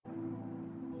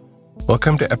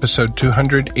Welcome to episode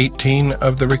 218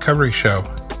 of The Recovery Show.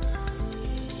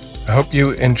 I hope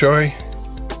you enjoy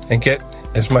and get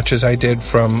as much as I did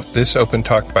from this open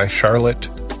talk by Charlotte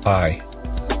I.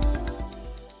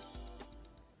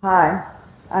 Hi,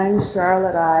 I'm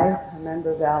Charlotte I, a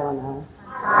member of Al-Anon.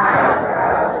 Hi,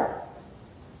 Charlotte.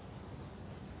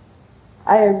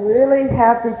 I am really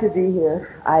happy to be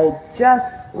here.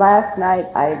 Last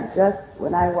night,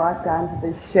 when I walked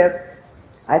onto the ship,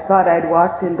 I thought I'd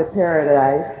walked into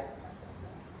paradise.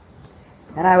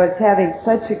 And I was having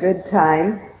such a good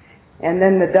time. And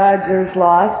then the Dodgers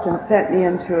lost and sent me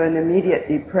into an immediate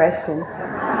depression.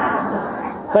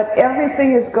 But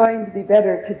everything is going to be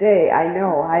better today, I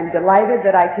know. I'm delighted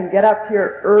that I can get up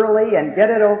here early and get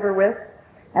it over with.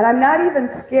 And I'm not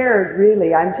even scared,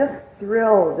 really. I'm just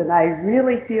thrilled, and I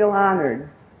really feel honored.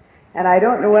 And I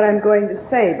don't know what I'm going to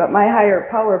say, but my higher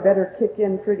power better kick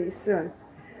in pretty soon.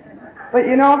 But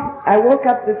you know, I woke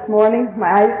up this morning,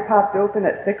 my eyes popped open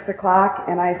at 6 o'clock,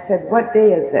 and I said, what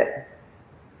day is it?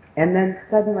 And then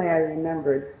suddenly I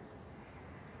remembered.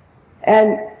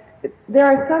 And there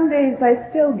are some days I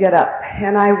still get up,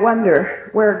 and I wonder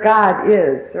where God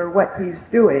is or what He's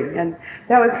doing. And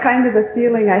that was kind of the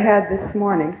feeling I had this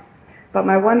morning. But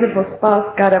my wonderful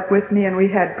spouse got up with me, and we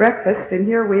had breakfast, and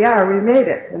here we are. We made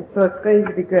it, and so it's going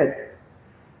to be good.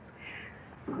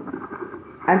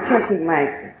 I'm checking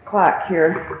my clock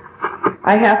here.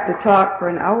 I have to talk for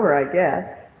an hour, I guess.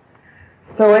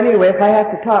 So anyway, if I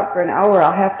have to talk for an hour,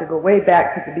 I'll have to go way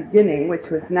back to the beginning, which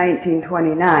was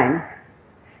 1929.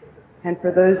 And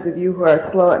for those of you who are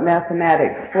slow at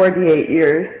mathematics, 48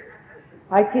 years.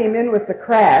 I came in with the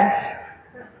crash.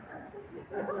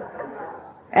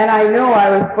 And I know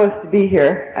I was supposed to be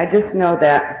here. I just know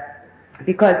that.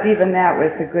 Because even that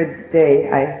was a good day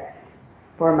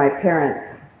for my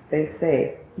parents, they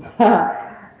say.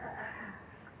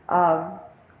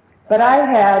 But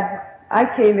I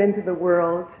came into the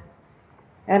world,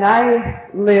 and I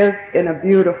lived in a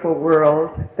beautiful world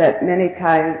that many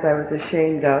times I was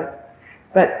ashamed of.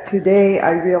 But today I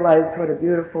realize what a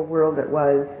beautiful world it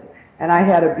was, and I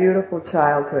had a beautiful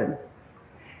childhood.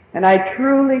 And I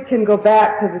truly can go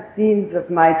back to the scenes of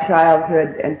my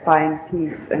childhood and find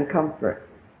peace and comfort.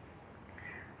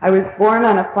 I was born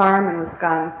on a farm in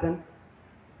Wisconsin.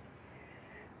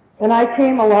 And I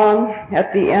came along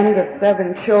at the end of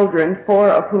 7 children, 4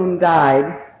 of whom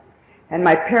died. And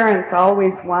my parents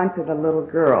always wanted a little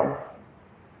girl.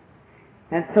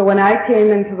 And so when I came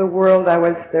into the world, I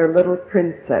was their little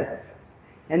princess.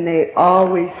 And they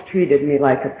always treated me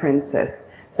like a princess.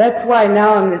 That's why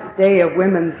now in this day of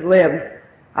women's lib,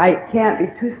 I can't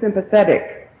be too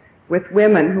sympathetic with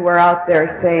women who are out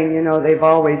there saying, you know, they've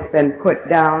always been put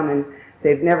down and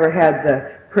they've never had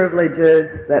the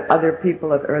privileges that other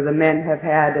people or the men have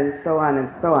had, and so on and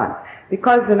so on.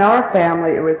 Because in our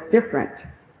family it was different.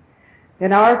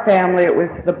 In our family it was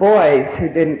the boys who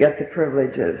didn't get the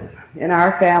privileges. In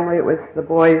our family it was the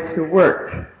boys who worked.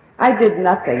 I did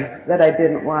nothing that I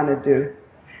didn't want to do.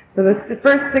 For the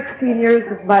first 16 years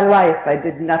of my life, I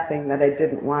did nothing that I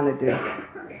didn't want to do.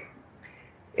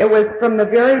 It was from the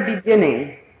very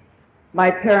beginning, my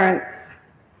parents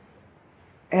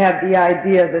had the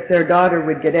idea that their daughter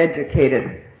would get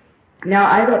educated. Now,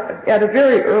 at a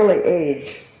very early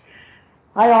age,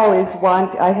 I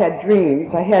had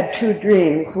dreams. I had 2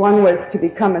 dreams. One was to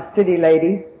become a city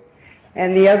lady,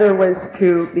 and the other was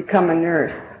to become a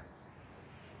nurse.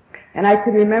 And I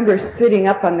can remember sitting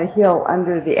up on the hill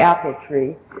under the apple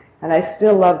tree, and I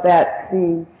still love that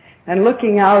scene, and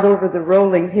looking out over the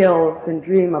rolling hills and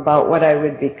dream about what I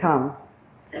would become.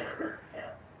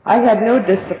 I had no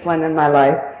discipline in my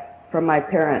life from my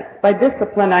parents. By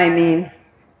discipline, I mean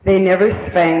they never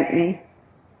spanked me.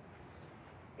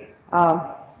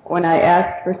 When I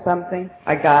asked for something,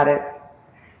 I got it.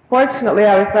 Fortunately,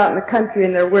 I was out in the country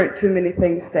and there weren't too many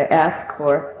things to ask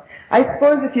for. I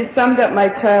suppose if you summed up my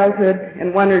childhood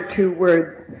in 1 or 2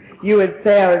 words, you would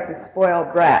say I was a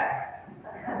spoiled brat.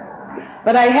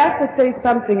 But I have to say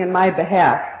something in my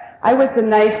behalf. I was a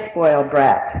nice spoiled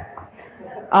brat.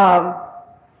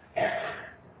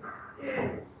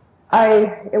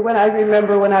 When I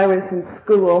remember when I was in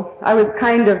school, I was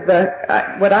kind of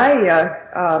what I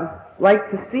like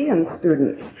to see in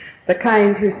students, the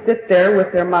kind who sit there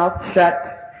with their mouth shut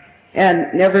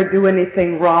and never do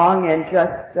anything wrong, and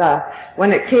just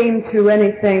when it came to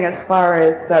anything as far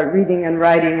as reading and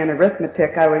writing and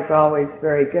arithmetic, I was always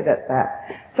very good at that.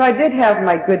 So I did have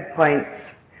my good points,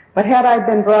 but had I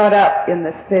been brought up in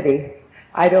the city,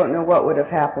 I don't know what would have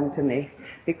happened to me,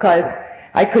 because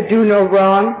I could do no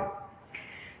wrong.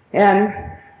 And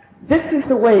this is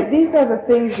the way, these are the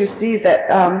things you see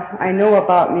that I know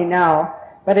about me now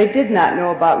but I did not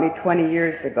know about me 20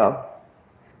 years ago.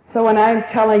 So when I'm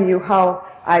telling you how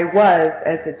I was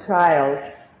as a child,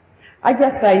 I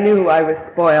guess I knew I was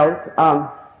spoiled,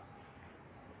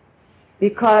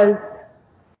 because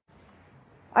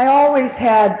I always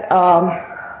had,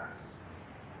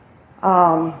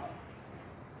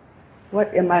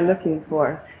 what am I looking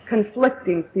for?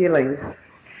 Conflicting feelings.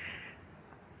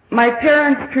 My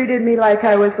parents treated me like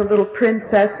I was a little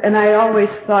princess, and I always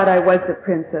thought I was a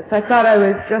princess. I thought I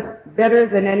was just better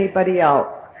than anybody else,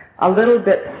 a little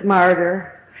bit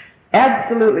smarter,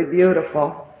 absolutely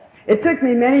beautiful. It took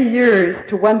me many years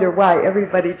to wonder why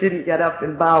everybody didn't get up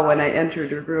and bow when I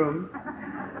entered a room.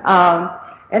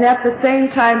 And at the same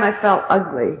time, I felt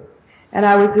ugly, and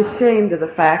I was ashamed of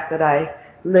the fact that I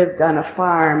lived on a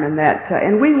farm,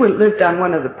 and we lived on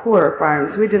one of the poorer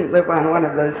farms. We didn't live on one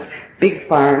of those big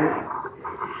farms.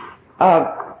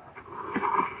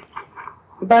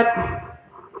 But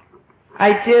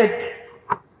I did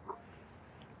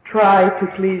try to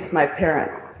please my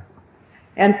parents.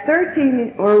 And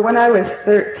when I was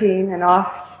 13 and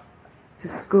off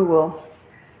to school,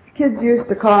 kids used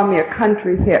to call me a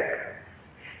country hick.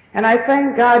 And I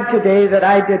thank God today that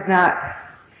I did not,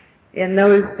 in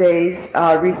those days,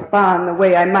 respond the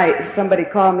way I might if somebody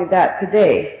called me that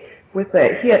today, with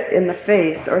a hit in the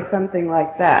face or something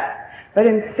like that. But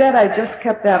instead, I just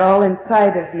kept that all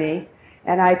inside of me,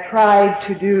 and I tried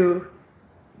to do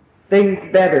things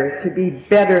better, to be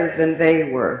better than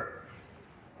they were.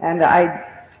 And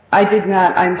I did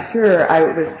not, I'm sure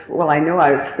I know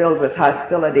I was filled with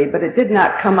hostility, but it did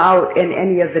not come out in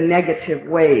any of the negative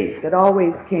ways. It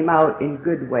always came out in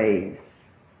good ways.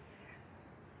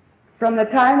 From the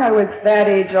time I was that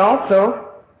age also,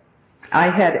 I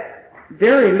had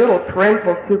very little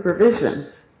parental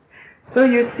supervision. So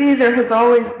you see, there has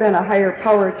always been a higher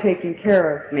power taking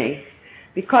care of me,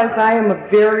 because I am a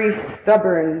very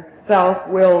stubborn,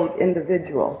 self-willed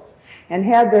individual. And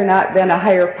had there not been a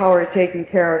higher power taking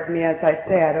care of me, as I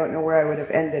say, I don't know where I would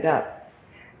have ended up.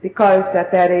 Because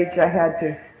at that age I had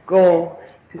to go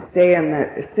to stay in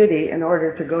the city in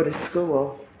order to go to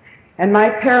school. And my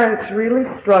parents really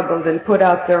struggled and put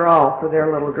out their all for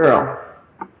their little girl.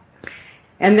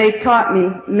 And they taught me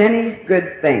many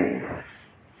good things.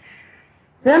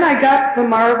 Then I got to the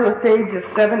marvelous age of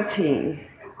 17,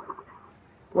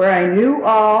 where I knew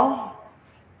all,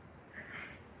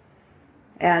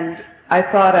 and I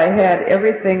thought I had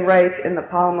everything right in the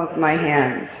palm of my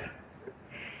hands.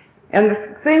 And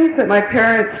the things that my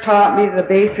parents taught me, the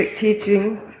basic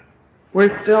teachings,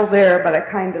 were still there, but I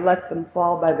kind of let them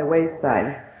fall by the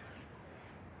wayside.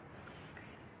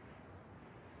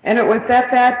 And it was at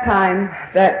that time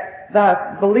that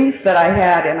the belief that I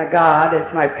had in a God,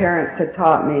 as my parents had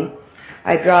taught me,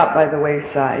 I dropped by the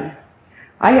wayside.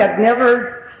 I have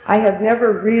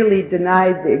never really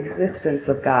denied the existence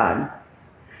of God.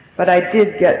 But I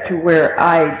did get to where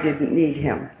I didn't need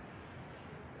Him.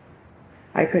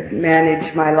 I could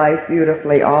manage my life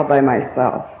beautifully all by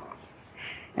myself.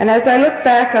 And as I look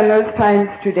back on those times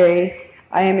today,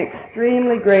 I am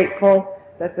extremely grateful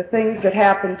that the things that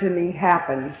happened to me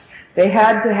happened. They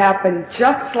had to happen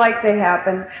just like they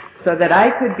happened so that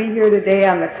I could be here today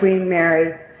on the Queen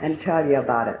Mary and tell you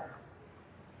about it.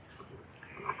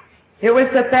 It was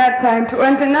at that time,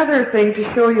 and another thing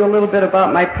to show you a little bit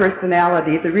about my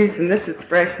personality, the reason this is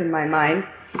fresh in my mind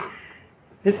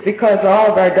is because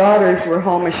all of our daughters were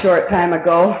home a short time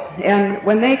ago, and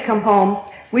when they come home,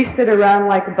 we sit around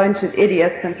like a bunch of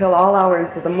idiots until all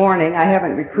hours of the morning. I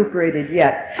haven't recuperated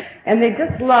yet. And they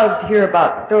just love to hear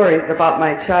about stories about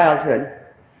my childhood.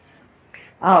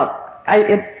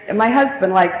 My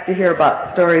husband likes to hear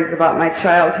about stories about my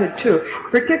childhood too,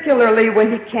 particularly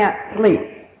when he can't sleep.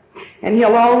 And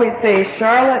he'll always say,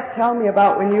 "Charlotte, tell me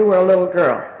about when you were a little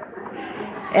girl."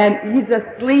 And he's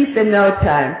asleep in no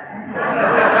time.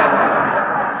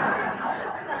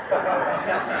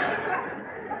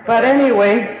 But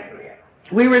anyway,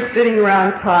 we were sitting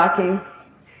around talking,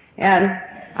 and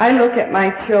I look at my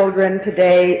children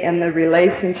today and the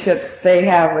relationships they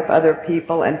have with other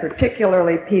people, and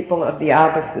particularly people of the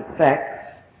opposite sex.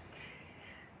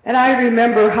 And I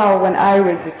remember how when I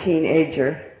was a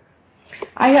teenager,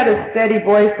 I had a steady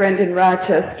boyfriend in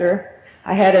Rochester,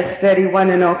 I had a steady one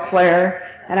in Eau Claire,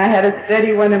 and I had a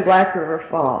steady one in Black River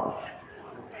Falls.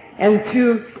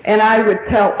 And I would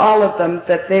tell all of them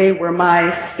that they were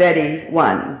my steady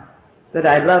one, that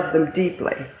I loved them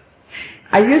deeply.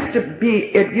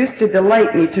 It used to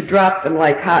delight me to drop them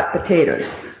like hot potatoes.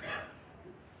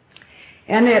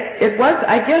 And it was,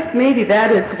 I guess maybe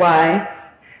that is why,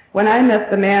 when I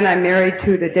met the man I'm married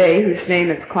to today, whose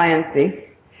name is Clancy,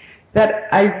 that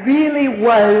I really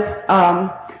was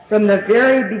from the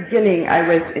very beginning I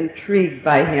was intrigued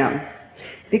by him,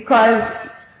 because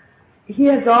he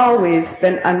has always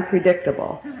been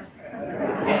unpredictable.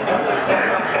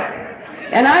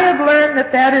 And I have learned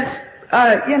that is,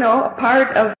 a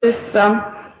part of this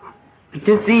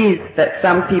disease that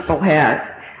some people have.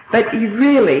 But he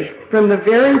really, from the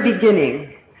very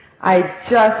beginning, I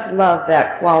just love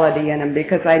that quality in him,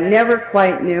 because I never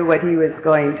quite knew what he was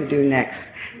going to do next.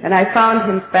 And I found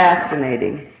him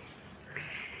fascinating.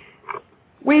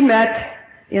 We met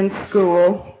in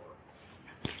school,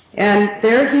 and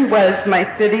there he was,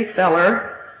 my city feller.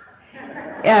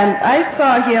 And I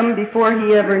saw him before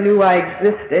he ever knew I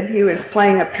existed. He was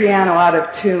playing a piano out of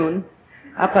tune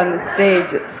up on the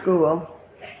stage at school.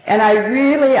 And I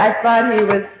thought he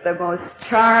was the most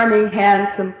charming,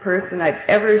 handsome person I've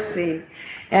ever seen.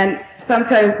 And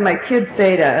sometimes my kids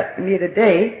say to me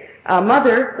today,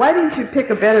 Mother, why didn't you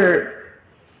pick a better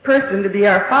person to be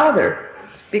our father?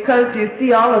 Because you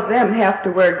see, all of them have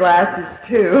to wear glasses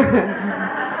too.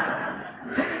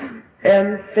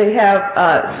 And they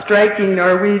have striking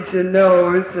Norwegian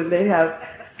nose, and they have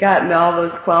gotten all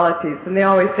those qualities. And they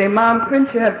always say, Mom,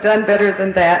 couldn't you have done better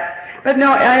than that? But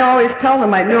no, I always tell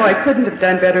them I couldn't have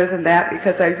done better than that,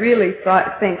 because I really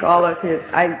think all of his,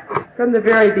 from the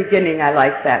very beginning I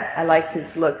liked that. I liked his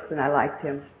looks and I liked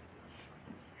him.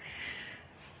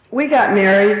 We got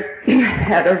married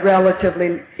at a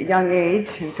relatively young age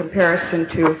in comparison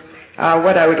to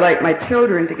what I would like my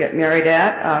children to get married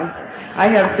at. I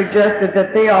have suggested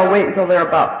that they all wait until they're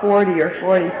about 40 or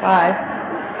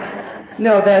 45.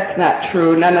 No, that's not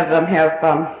true. None of them have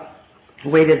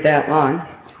waited that long.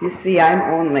 You see, I'm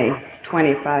only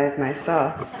 25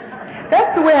 myself.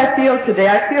 That's the way I feel today.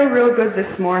 I feel real good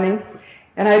this morning,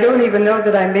 and I don't even know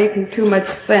that I'm making too much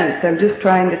sense. I'm just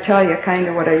trying to tell you kind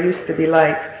of what I used to be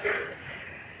like.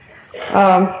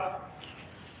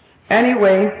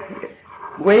 Anyway,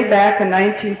 way back in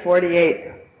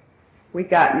 1948, we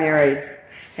got married.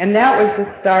 And that was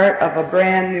the start of a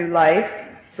brand new life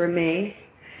for me.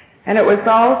 And it was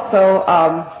also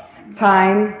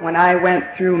time when I went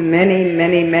through many,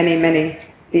 many, many, many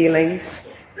feelings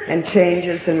and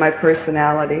changes in my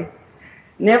personality.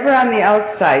 Never on the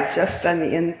outside, just on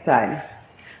the inside.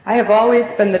 I have always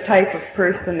been the type of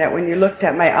person that when you looked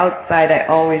at my outside, I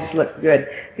always looked good.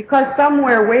 Because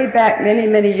somewhere way back many,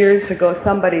 many years ago,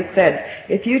 somebody said,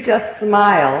 if you just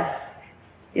smile,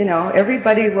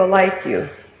 everybody will like you.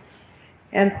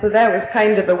 And so that was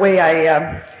kind of the way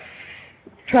I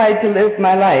tried to live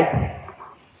my life.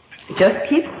 Just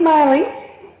keep smiling,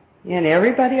 and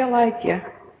everybody will like you.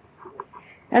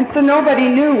 And so nobody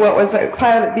knew what was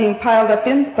being piled up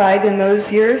inside in those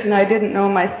years, and I didn't know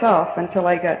myself until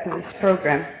I got to this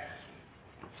program.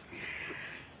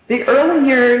 The early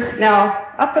years, now,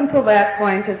 up until that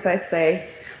point, as I say,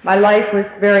 my life was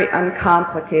very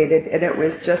uncomplicated, and it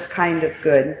was just kind of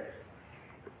good.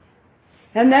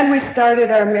 And then we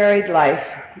started our married life,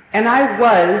 and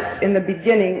in the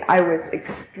beginning, I was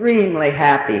extremely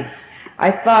happy.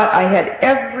 I thought I had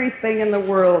everything in the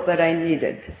world that I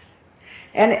needed.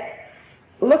 And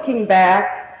looking back,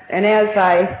 and as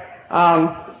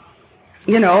after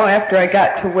I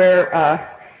got to where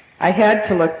I had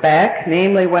to look back,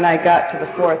 namely when I got to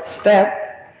the fourth step,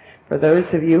 for those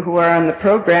of you who are on the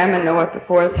program and know what the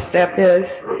fourth step is,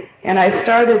 and I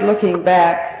started looking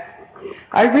back,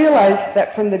 I realized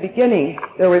that from the beginning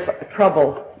there was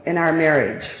trouble in our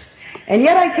marriage. And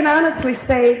yet I can honestly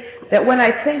say that when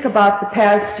I think about the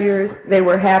past years, they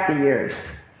were happy years.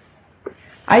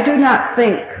 I do not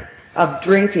think of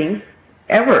drinking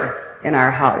ever in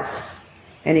our house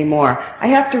anymore. I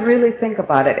have to really think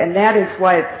about it, and that is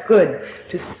why it's good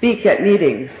to speak at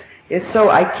meetings, is so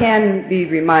I can be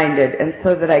reminded and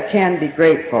so that I can be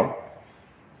grateful.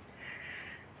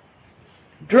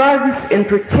 Drugs in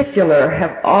particular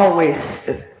have always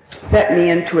set me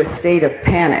into a state of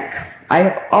panic. I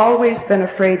have always been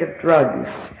afraid of drugs.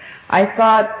 I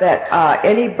thought that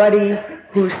anybody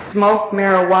who smoked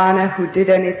marijuana, who did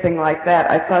anything like that,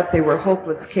 I thought they were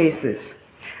hopeless cases.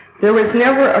 There was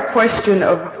never a question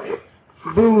of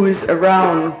booze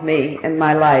around me in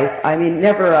my life. I mean,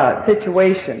 never a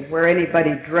situation where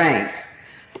anybody drank.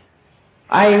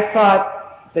 I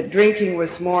thought that drinking was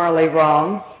morally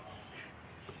wrong.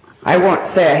 I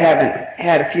won't say I haven't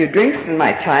had a few drinks in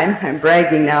my time. I'm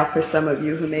bragging now for some of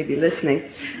you who may be listening.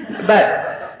 But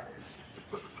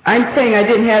I'm saying I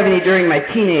didn't have any during my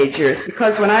teenage years,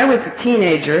 because when I was a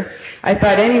teenager, I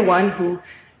thought anyone who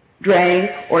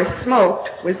drank or smoked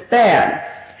was bad.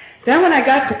 Then when I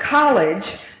got to college,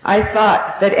 I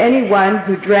thought that anyone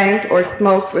who drank or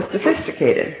smoked was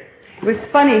sophisticated. It was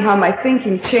funny how my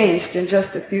thinking changed in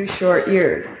just a few short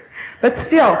years. But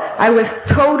still, I was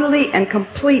totally and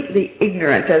completely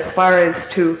ignorant as far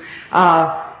as to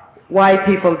why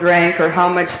people drank or how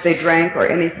much they drank or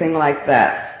anything like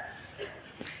that.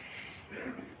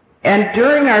 And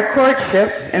during our courtship,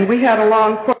 and we had a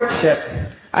long courtship,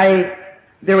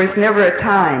 there was never a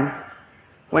time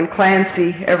when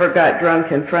Clancy ever got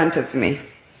drunk in front of me.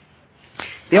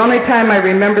 The only time I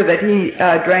remember that he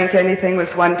drank anything was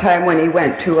one time when he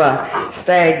went to a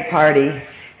stag party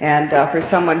and for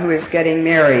someone who was getting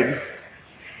married.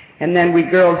 And then we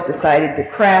girls decided to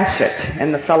crash it,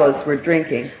 and the fellows were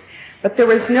drinking. But there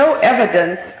was no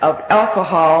evidence of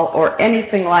alcohol or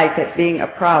anything like it being a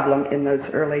problem in those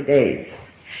early days.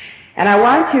 And I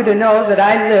want you to know that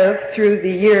I lived through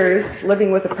the years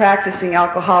living with a practicing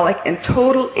alcoholic in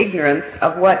total ignorance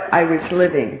of what I was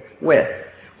living with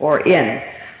or in,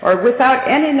 or without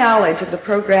any knowledge of the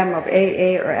program of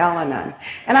AA or Al-Anon.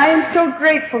 And I am so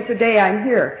grateful today I'm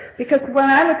here, because when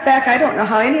I look back, I don't know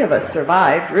how any of us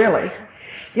survived, really.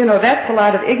 You know, that's a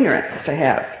lot of ignorance to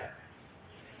have.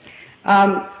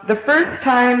 The first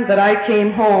time that I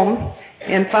came home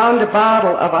and found a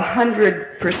bottle of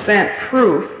 100%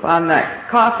 proof on the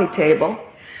coffee table,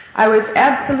 I was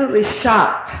absolutely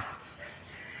shocked.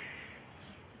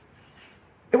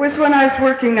 It was when I was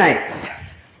working nights.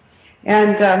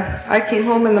 And I came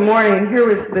home in the morning, and here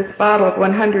was this bottle of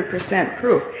 100%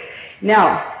 proof.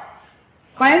 Now,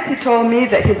 Clancy told me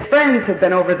that his friends had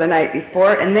been over the night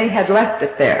before, and they had left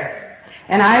it there.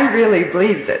 And I really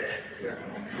believed it.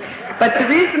 But the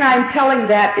reason I'm telling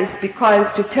that is because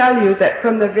to tell you that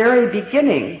from the very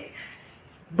beginning,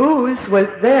 booze was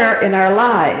there in our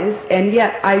lives, and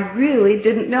yet I really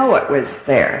didn't know it was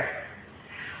there.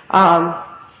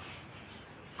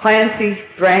 Clancy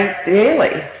drank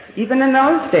daily, even in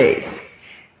those days.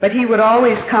 But he would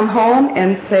always come home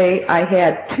and say, I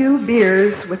had 2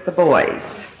 beers with the boys.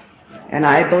 And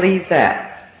I believe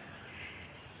that.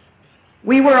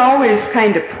 We were always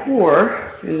kind of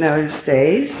poor in those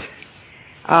days.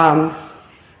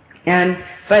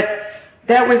 But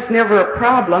that was never a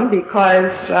problem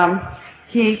because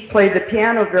he played the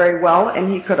piano very well,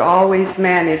 and he could always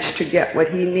manage to get what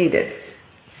he needed.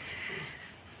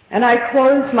 And I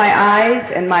closed my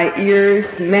eyes and my ears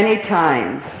many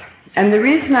times. And the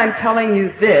reason I'm telling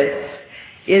you this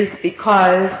is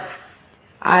because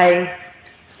I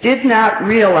did not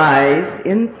realize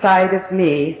inside of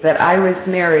me that I was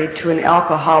married to an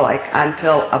alcoholic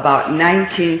until about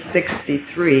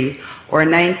 1963 or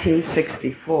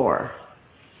 1964.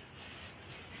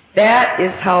 That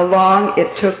is how long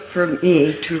it took for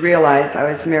me to realize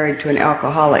I was married to an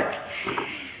alcoholic.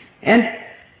 And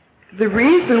the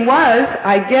reason was,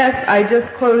 I guess, I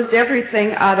just closed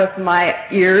everything out of my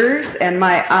ears and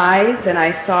my eyes, and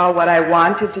I saw what I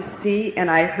wanted to see,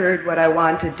 and I heard what I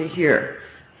wanted to hear.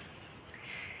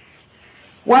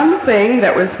 One thing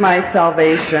that was my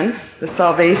salvation, the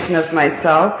salvation of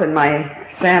myself and my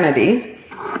sanity,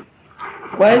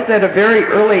 was at a very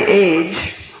early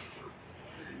age,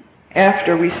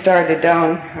 after we started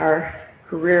down our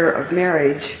career of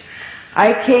marriage,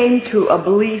 I came to a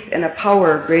belief in a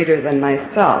power greater than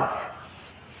myself.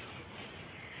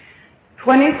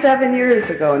 27 years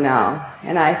ago now,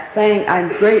 and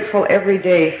I'm grateful every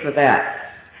day for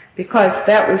that, because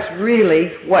that was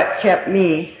really what kept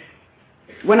me,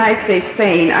 when I say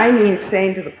sane, I mean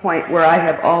sane to the point where I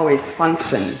have always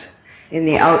functioned in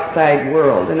the outside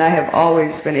world, and I have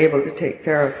always been able to take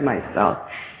care of myself.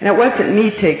 And it wasn't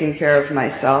me taking care of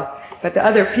myself, but the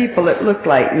other people that looked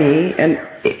like me, and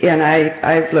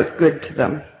I've looked good to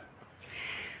them.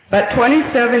 But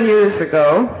 27 years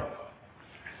ago,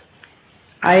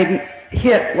 I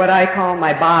hit what I call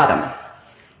my bottom.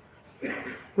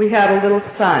 We had a little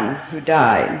son who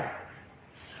died.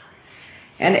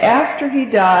 And after he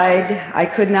died, I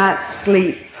could not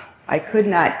sleep. I could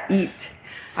not eat.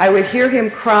 I would hear him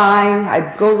crying.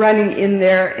 I'd go running in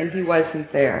there, and he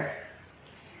wasn't there.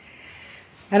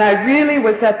 And I really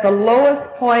was at the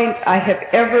lowest point I have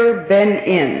ever been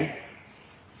in.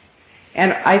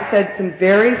 And I said some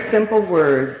very simple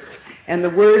words, and the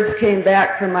words came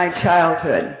back from my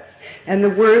childhood. And the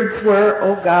words were,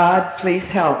 "Oh God, please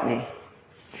help me."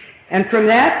 And from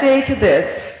that day to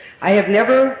this, I have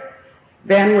never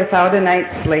been without a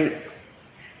night's sleep,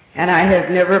 and I have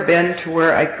never been to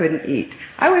where I couldn't eat.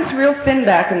 I was real thin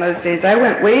back in those days. I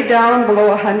went way down below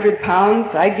 100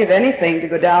 pounds. I'd give anything to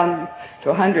go down to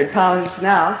 100 pounds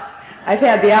now. I've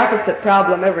had the opposite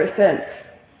problem ever since.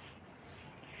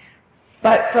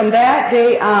 But from that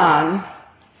day on,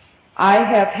 I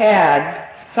have had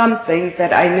something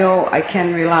that I know I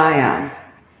can rely on.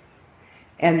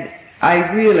 And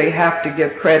I really have to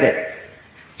give credit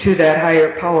to that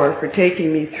higher power for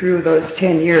taking me through those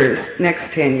 10 years,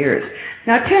 next 10 years.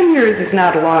 Now, 10 years is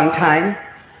not a long time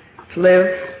to live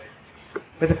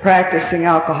with a practicing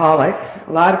alcoholic.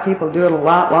 A lot of people do it a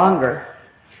lot longer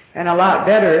and a lot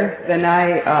better than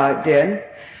I did.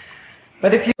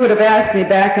 But if you would have asked me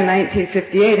back in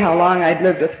 1958 how long I'd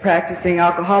lived with a practicing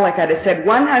alcoholic, I'd have said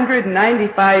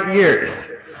 195 years.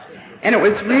 And it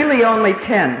was really only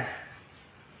 10.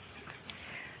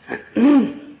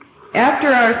 After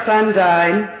our son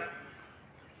died,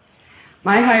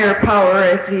 my higher power,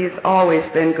 as he's always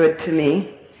been good to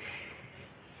me,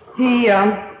 he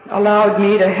allowed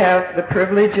me to have the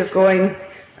privilege of going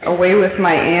away with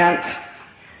my aunt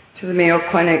to the Mayo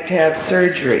Clinic to have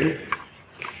surgery.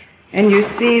 And you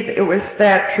see, it was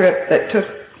that trip that took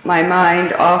my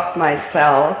mind off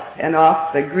myself and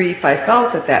off the grief I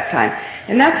felt at that time.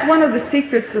 And that's one of the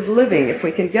secrets of living. If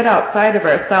we can get outside of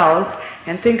ourselves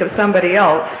and think of somebody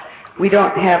else, we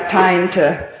don't have time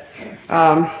to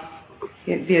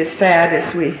be as sad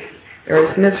as or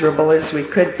as miserable as we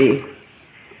could be.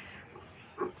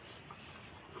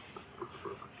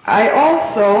 I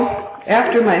also,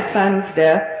 after my son's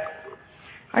death,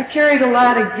 I carried a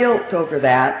lot of guilt over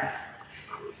that,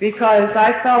 because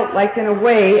I felt like, in a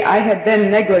way, I had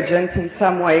been negligent in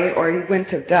some way, or he wouldn't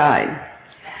have died.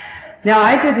 Now,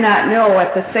 I did not know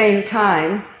at the same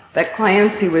time that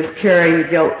Clancy was carrying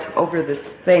guilt over the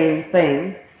same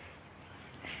thing,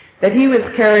 that he was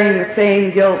carrying the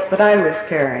same guilt that I was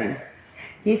carrying.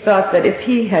 He thought that if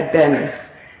he had been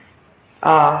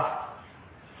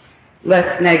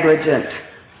less negligent,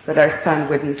 that our son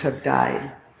wouldn't have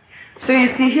died. So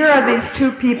you see, here are these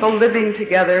two people living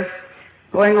together,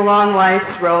 going along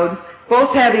life's road,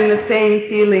 both having the same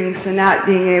feelings and not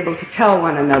being able to tell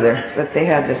one another that they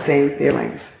had the same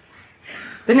feelings.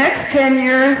 The next 10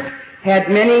 years had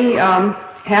many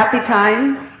happy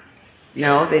times.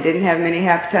 No, they didn't have many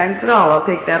happy times at all. I'll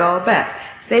take that all back.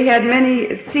 They had many,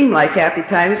 it seemed like happy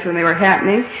times when they were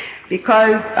happening,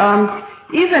 because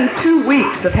even 2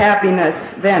 weeks of happiness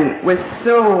then was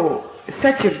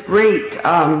such a great,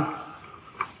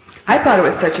 I thought it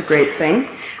was such a great thing.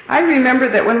 I remember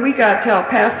that when we got to El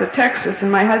Paso, Texas, and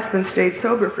my husband stayed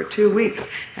sober for 2 weeks,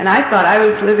 and I thought I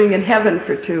was living in heaven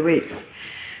for 2 weeks.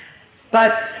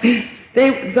 But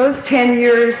those 10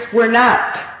 years were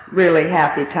not really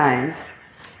happy times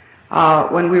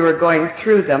when we were going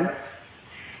through them.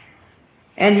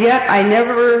 And yet I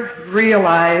never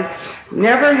realized,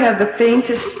 never had the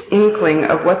faintest inkling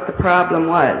of what the problem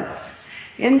was.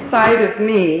 Inside of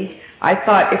me, I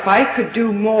thought, if I could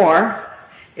do more,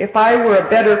 if I were a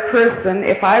better person,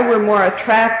 if I were more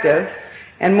attractive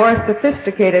and more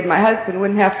sophisticated, my husband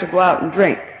wouldn't have to go out and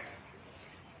drink.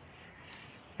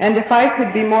 And if I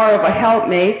could be more of a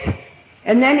helpmate,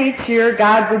 and then each year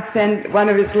God would send one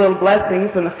of his little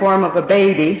blessings in the form of a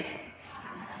baby.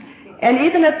 And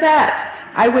even at that,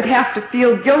 I would have to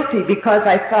feel guilty, because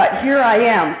I thought, here I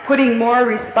am, putting more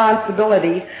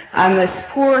responsibility on this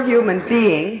poor human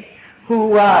being who,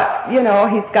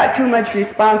 he's got too much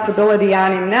responsibility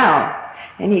on him now,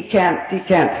 and he can't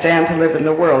stand to live in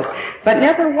the world. But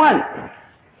never once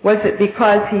was it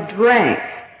because he drank.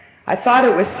 I thought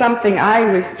it was something I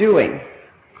was doing.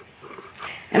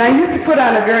 And I used to put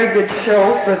on a very good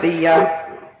show for the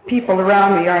people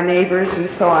around me, our neighbors and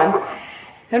so on.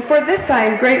 And for this I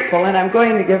am grateful, and I'm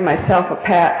going to give myself a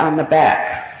pat on the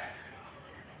back.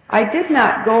 I did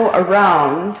not go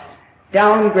around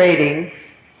downgrading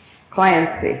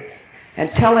Clancy and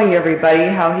telling everybody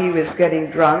how he was getting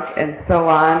drunk and so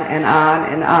on and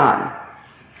on and on.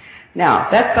 Now,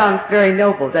 that sounds very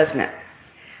noble, doesn't it?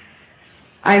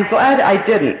 I'm glad I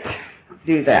didn't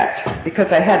do that, because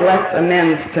I had less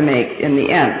amends to make in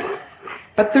the end.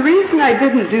 But the reason I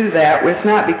didn't do that was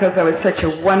not because I was such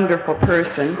a wonderful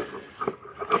person.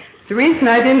 The reason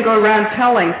I didn't go around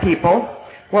telling people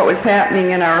what was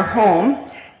happening in our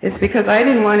home is because I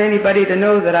didn't want anybody to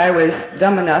know that I was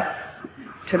dumb enough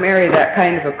to marry that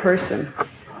kind of a person.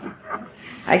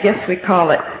 I guess we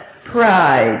call it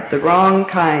pride, the wrong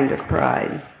kind of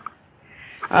pride.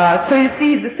 So you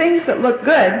see, the things that look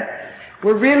good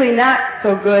were really not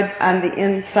so good on the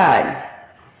inside.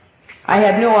 I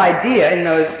had no idea in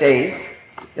those days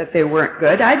that they weren't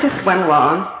good. I just went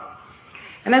along.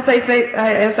 And as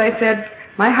I said,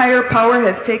 my higher power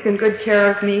has taken good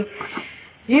care of me.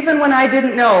 Even when I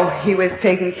didn't know he was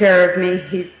taking care of me,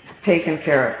 he's taken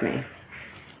care of me.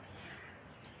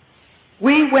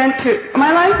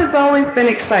 My life has always been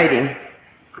exciting.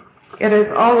 It has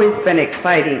always been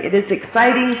exciting. It is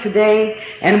exciting today,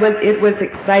 and it was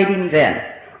exciting then.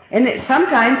 And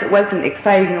sometimes it wasn't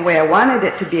exciting the way I wanted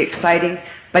it to be exciting,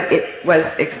 but it was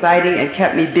exciting and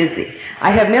kept me busy.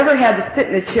 I have never had to sit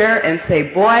in a chair and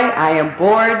say, boy, I am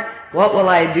bored. What will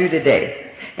I do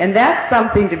today? And that's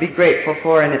something to be grateful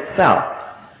for in itself.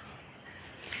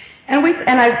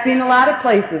 And I've seen a lot of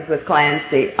places with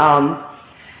Clancy.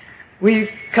 We've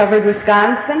covered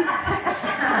Wisconsin.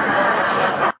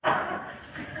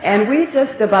 And we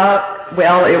just about,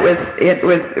 well,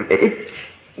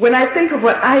 when I think of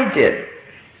what I did,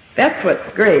 that's what's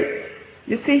great.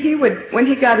 You see, when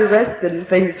he got arrested and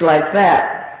things like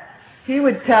that, he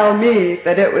would tell me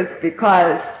that it was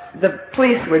because the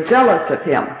police were jealous of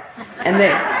him. And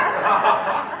they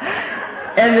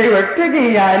were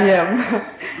picking on him.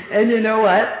 And you know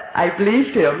what? I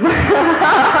believed him.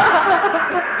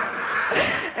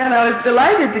 And I was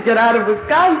delighted to get out of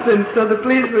Wisconsin so the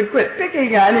police would quit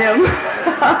picking on him.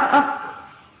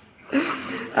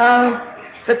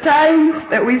 The times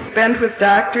that we spent with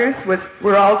doctors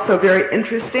were also very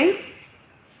interesting.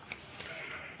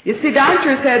 You see,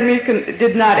 doctors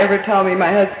did not ever tell me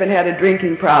my husband had a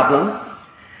drinking problem.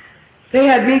 They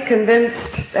had me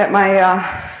convinced that my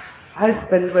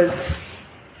husband was,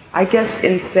 I guess,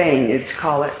 insane, you'd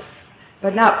call it,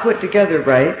 but not put together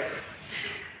right.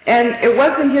 And it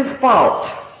wasn't his fault.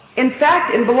 In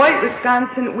fact, in Beloit,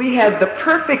 Wisconsin, we had the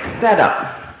perfect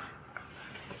setup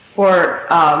for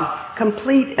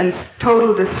complete and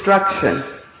total destruction.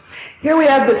 Here we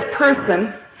had this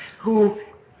person who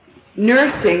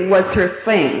nursing was her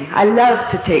thing. I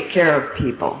love to take care of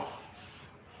people.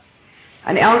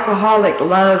 An alcoholic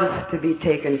loves to be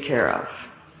taken care of.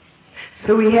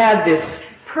 So we had this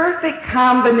perfect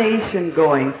combination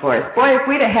going for us. Boy, if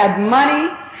we'd have had money,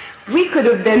 we could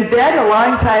have been dead a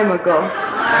long time ago.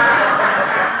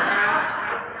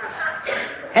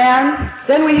 And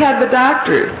then we had the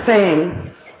doctors saying,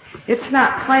 it's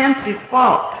not Clancy's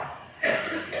fault.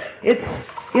 It's,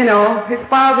 his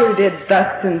father did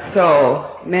thus and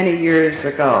so many years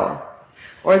ago.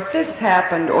 Or this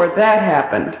happened, or that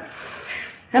happened.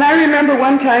 And I remember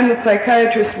one time the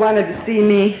psychiatrist wanted to see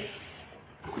me,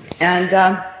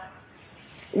 and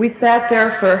we sat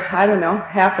there for,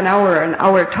 half an hour or an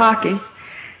hour talking,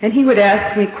 and he would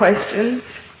ask me questions,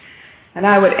 and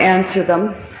I would answer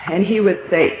them, and he would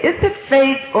say, is it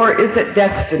fate or is it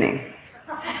destiny?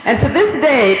 And to this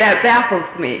day, that baffles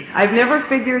me. I've never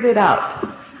figured it out.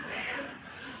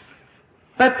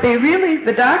 But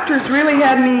the doctors really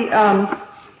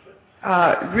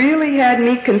had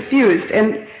me confused,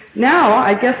 and now,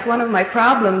 I guess one of my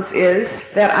problems is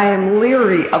that I am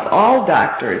leery of all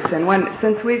doctors. And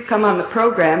since we've come on the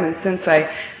program and since I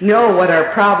know what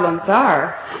our problems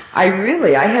are, I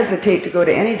hesitate to go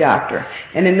to any doctor.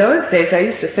 And in those days, I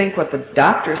used to think what the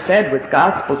doctor said was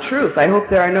gospel truth. I hope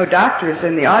there are no doctors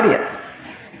in the audience.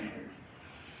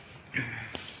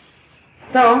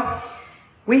 So,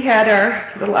 we had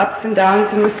our little ups and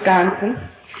downs in Wisconsin.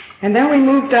 And then we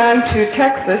moved on to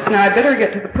Texas. Now, I better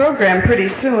get to the program pretty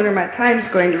soon or my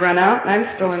time's going to run out, and I'm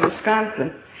still in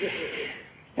Wisconsin.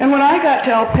 And when I got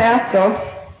to El Paso,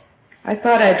 I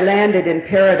thought I'd landed in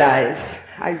paradise.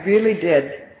 I really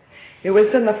did. It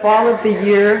was in the fall of the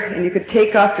year, and you could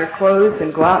take off your clothes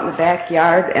and go out in the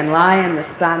backyard and lie in the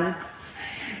sun.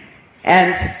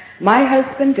 And my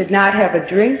husband did not have a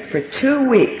drink for 2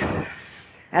 weeks.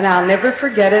 And I'll never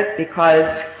forget it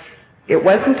because it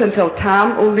wasn't until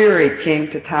Tom O'Leary came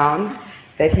to town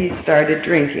that he started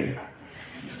drinking.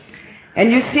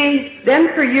 And you see, then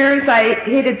for years I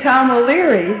hated Tom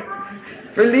O'Leary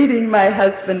for leading my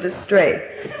husband astray.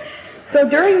 So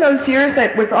during those years,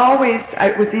 it was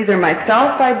either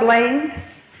myself I blamed,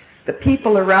 the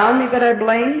people around me that I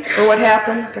blamed for what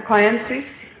happened to Clancy,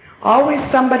 always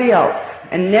somebody else,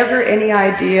 and never any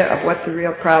idea of what the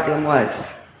real problem was.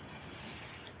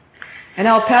 And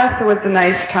El Paso was a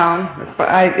nice town.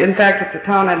 In fact, it's a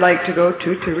town I'd like to go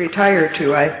to retire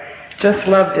to. I just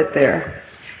loved it there.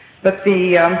 But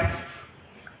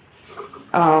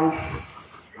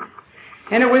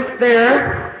and it was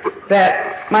there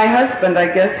that my husband, I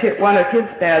guess, hit one of his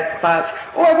bad spots.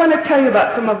 Oh, I want to tell you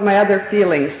about some of my other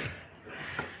feelings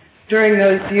during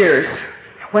those years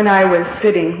when I was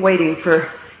sitting waiting for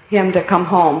him to come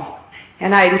home.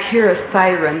 And I'd hear a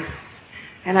siren,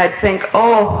 and I'd think,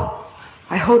 oh,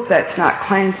 I hope that's not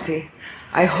Clancy.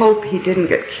 I hope he didn't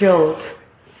get killed.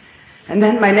 And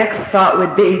then my next thought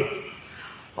would be,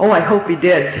 oh, I hope he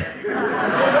did.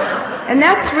 And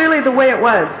that's really the way it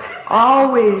was.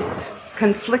 Always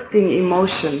conflicting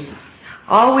emotions.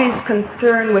 Always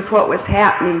concerned with what was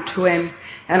happening to him.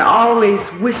 And always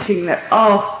wishing that,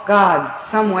 oh, God,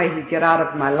 some way he'd get out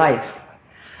of my life.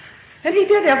 And he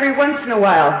did every once in a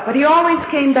while, but he always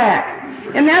came back.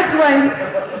 And that's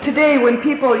why today when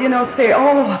people, say,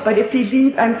 oh, but if he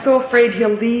leaves, I'm so afraid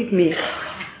he'll leave me.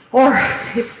 Or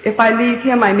if I leave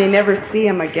him, I may never see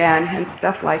him again, and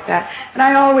stuff like that. And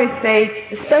I always say,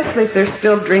 especially if they're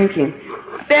still drinking,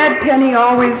 a bad penny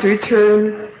always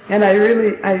returns, and I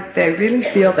really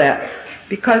feel that,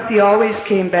 because he always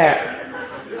came back.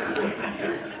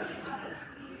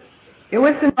 It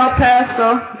was in El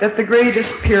Paso that the greatest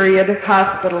period of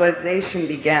hospitalization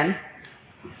began.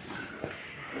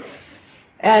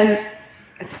 And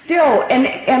still,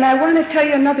 and I want to tell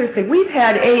you another thing. We've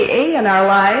had AA in our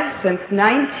lives since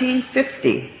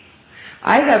 1950.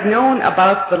 I have known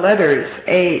about the letters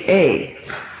AA.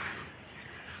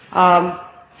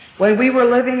 When we were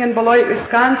living in Beloit,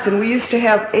 Wisconsin, we used to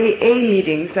have AA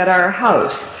meetings at our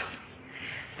house.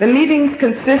 The meetings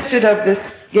consisted of this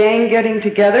gang getting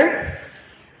together,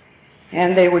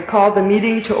 and they would call the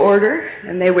meeting to order,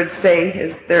 and they would say,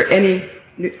 is there any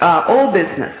old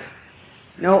business?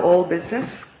 No old business.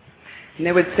 And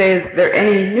they would say, is there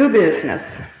any new business?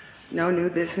 No new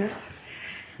business.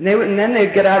 And then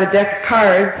they'd get out a deck of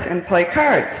cards and play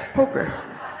cards, poker.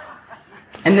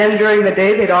 And then during the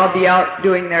day, they'd all be out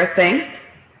doing their thing.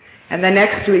 And the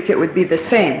next week, it would be the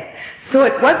same. So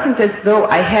it wasn't as though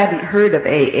I hadn't heard of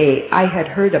AA. I had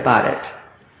heard about it.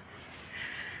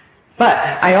 But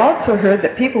I also heard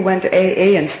that people went to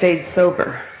AA and stayed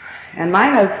sober. And my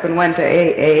husband went to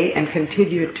AA and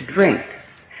continued to drink.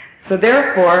 So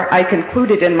therefore, I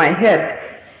concluded in my head,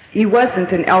 he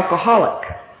wasn't an alcoholic.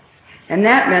 And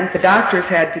that meant the doctors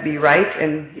had to be right,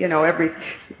 and,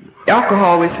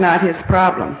 alcohol was not his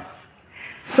problem.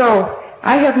 So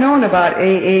I have known about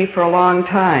AA for a long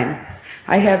time.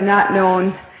 I have not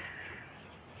known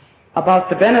about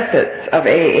the benefits of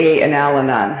AA and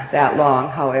Al-Anon that long,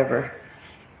 however.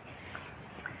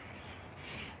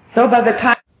 So by the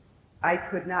time I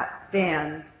could not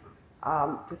stand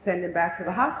to send him back to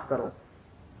the hospital.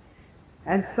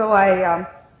 And so I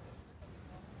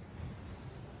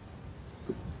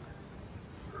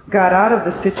got out of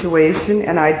the situation,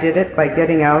 and I did it by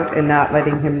getting out and not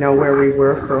letting him know where we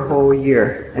were for a whole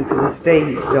year. And to this day,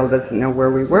 he still doesn't know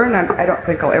where we were, and I don't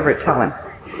think I'll ever tell him.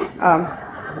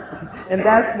 And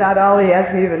that's not all he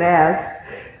hasn't even asked.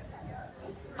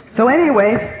 So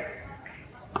anyway,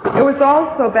 it was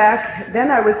also back, then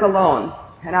I was alone,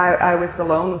 and I was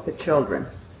alone with the children.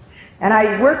 And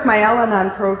I worked my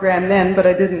Al-Anon program then, but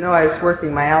I didn't know I was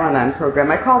working my Al-Anon program.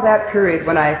 I call that period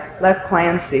when I left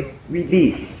Clancy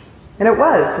release. And it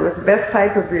was the best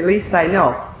type of release I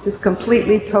know. Just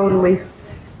completely, totally,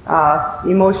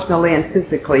 emotionally and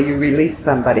physically, you release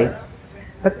somebody.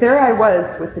 But there I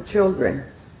was with the children.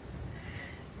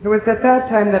 It was at that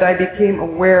time that I became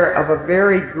aware of a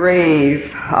very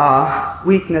grave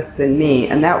weakness in me,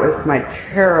 and that was my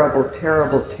terrible,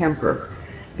 terrible temper.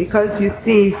 Because, you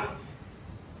see,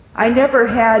 I never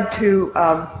had to,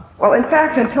 in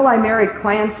fact, until I married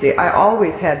Clancy, I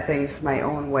always had things my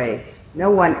own way. No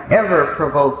one ever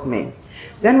provoked me.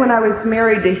 Then when I was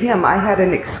married to him, I had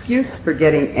an excuse for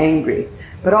getting angry.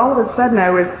 But all of a sudden I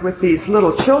was with these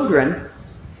little children,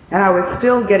 and I was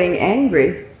still getting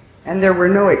angry, and there were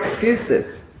no excuses.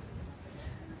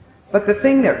 But the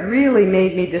thing that really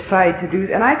made me decide to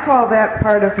do, and I call that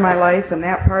part of my life and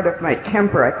that part of my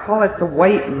temper, I call it the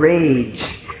white rage.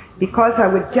 Because I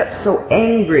would get so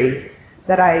angry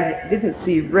that I didn't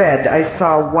see red, I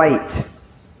saw white.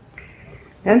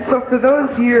 And so for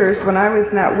those years when I was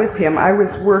not with him, I was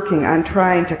working on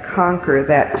trying to conquer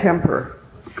that temper.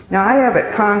 Now I have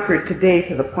it conquered today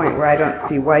to the point where I don't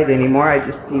see white anymore, I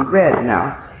just see red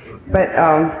now. But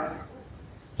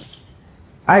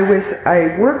I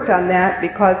worked on that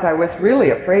because I was really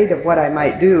afraid of what I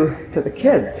might do to the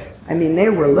kids. I mean, they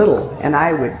were little, and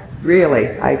I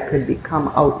could become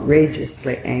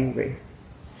outrageously angry.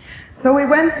 So we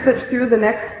went through the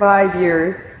next 5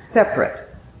 years separate,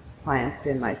 Clancy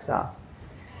and myself.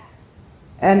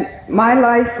 And my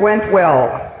life went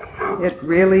well. It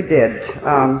really did,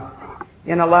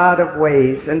 in a lot of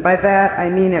ways. And by that, I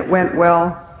mean it went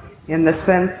well in the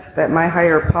sense that my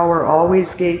higher power always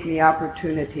gave me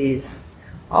opportunities,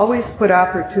 always put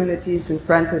opportunities in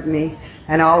front of me,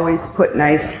 and always put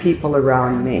nice people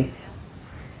around me.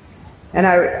 And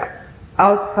on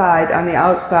the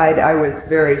outside, I was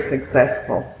very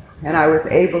successful. And I was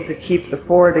able to keep the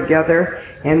four together,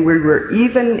 and we were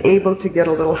even able to get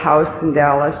a little house in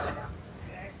Dallas.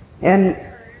 And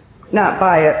not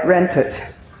buy it, rent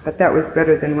it. But that was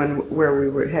better than where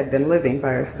we had been living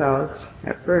by ourselves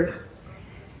at first.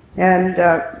 And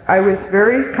I was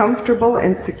very comfortable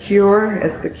and secure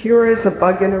as a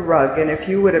bug in a rug. And if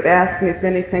you would have asked me if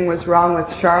anything was wrong with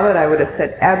Charlotte, I would have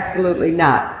said absolutely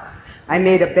not. I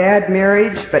made a bad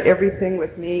marriage, but everything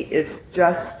with me is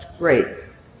just great.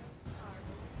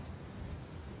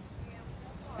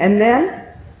 And then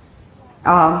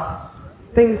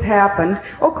things happened.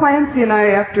 Oh, Clancy and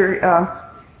I, after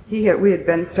we had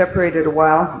been separated a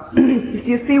while.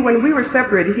 You see, when we were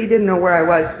separated, he didn't know where I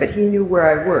was, but he knew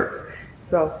where I worked.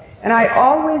 And I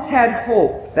always had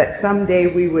hope that someday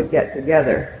we would get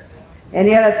together. And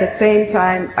yet at the same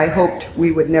time, I hoped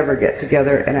we would never get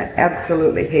together, and I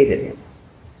absolutely hated him,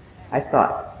 I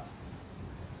thought.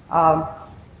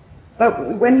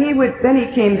 But when then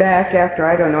he came back after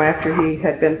he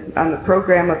had been on the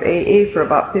program of AA for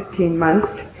about 15 months,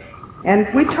 and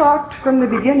we talked from the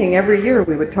beginning. Every year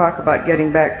we would talk about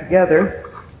getting back together.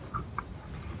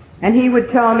 And he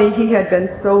would tell me he had been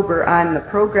sober on the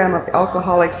program of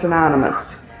Alcoholics Anonymous.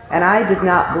 And I did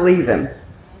not believe him.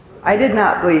 I did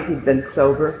not believe he'd been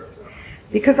sober.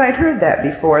 Because I'd heard that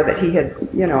before, that he had,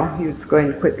 he was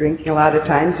going to quit drinking a lot of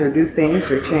times or do things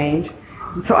or change.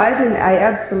 And so I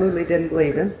absolutely didn't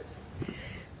believe him.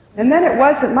 And then it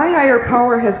wasn't, my higher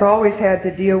power has always had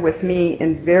to deal with me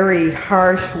in very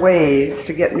harsh ways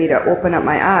to get me to open up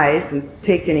my eyes and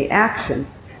take any action.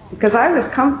 Because I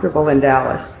was comfortable in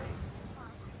Dallas.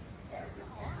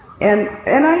 And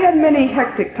I had many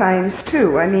hectic times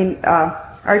too. I mean,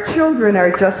 our children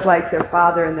are just like their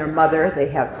father and their mother. They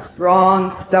have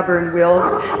strong, stubborn wills.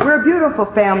 We're a beautiful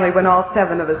family when all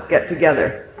 7 of us get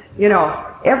together.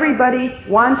 Everybody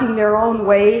wanting their own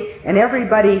way and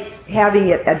everybody having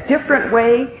it a different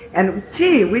way. And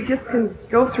gee, we just can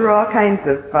go through all kinds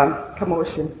of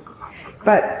commotion.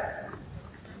 But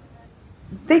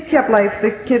the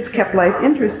kids kept life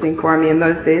interesting for me in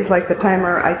those days, like the time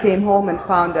where I came home and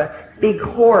found a big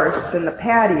horse in the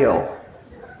patio.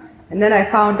 And then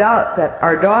I found out that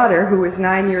our daughter, who was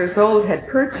 9 years old, had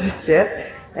purchased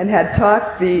it and had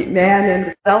talked the man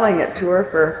into selling it to her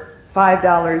for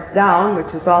 $5 down,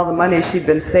 which is all the money she'd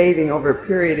been saving over a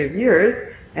period of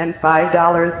years, and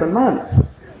 $5 a month.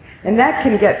 And that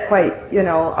can get quite,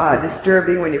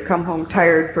 disturbing when you come home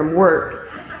tired from work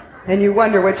and you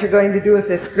wonder what you're going to do with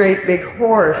this great big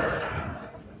horse.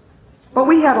 But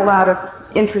we had a lot of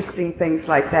interesting things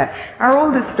like that. Our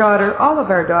oldest daughter, all of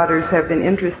our daughters have been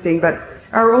interesting, but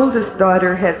our oldest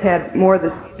daughter has had more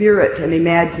the spirit and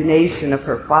imagination of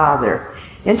her father.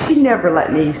 And she never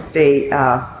let me stay,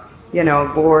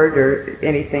 bored or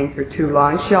anything for too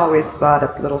long. She always thought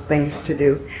up little things to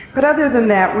do. But other than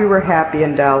that, we were happy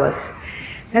in Dallas.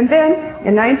 And then,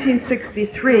 in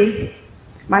 1963,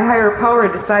 my higher power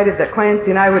decided that Clancy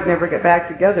and I would never get back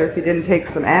together if he didn't take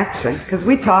some action, because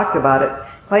we talked about it.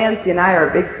 Clancy and I are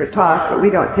big for talk, but we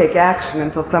don't take action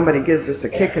until somebody gives us a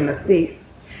kick in the feet.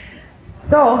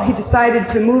 So he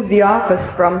decided to move the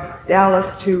office from Dallas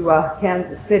to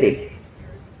Kansas City.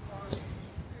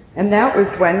 And that was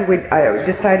when I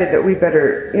decided that we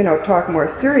better, talk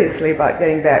more seriously about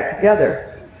getting back together.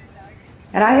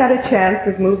 And I had a chance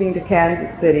of moving to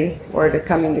Kansas City or to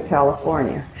coming to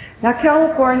California. Now,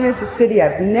 California is a city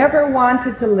I've never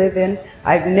wanted to live in.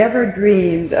 I've never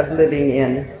dreamed of living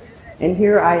in. And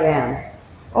here I am.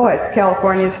 Oh, it's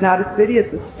California. It's not a city.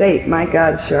 It's a state. My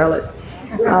God, Charlotte.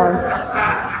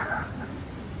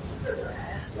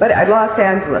 But at Los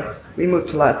Angeles. We moved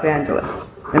to Los Angeles.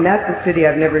 And that's a city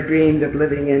I've never dreamed of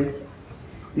living in.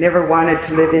 Never wanted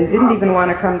to live in. Didn't even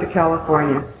want to come to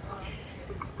California.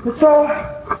 And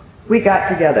so we got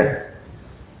together.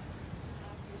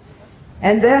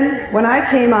 And then when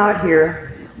I came out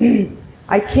here,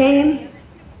 I came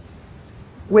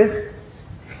with,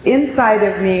 inside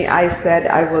of me, I said,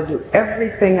 I will do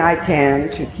everything I can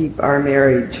to keep our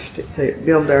marriage, to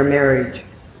build our marriage.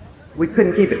 We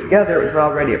couldn't keep it together, it was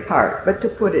already apart, but to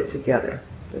put it together,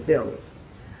 to build.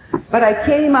 But I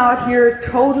came out here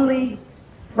totally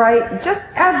frightened, just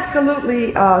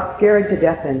absolutely scared to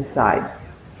death inside.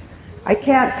 I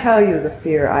can't tell you the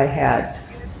fear I had.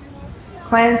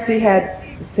 Clancy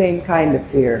had the same kind of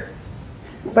fear.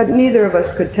 But neither of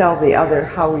us could tell the other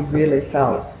how we really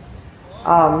felt.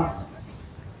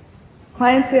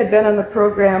 Clancy had been on the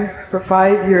program for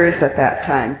 5 years at that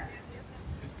time.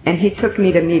 And he took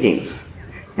me to meetings.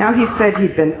 Now he said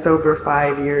he'd been sober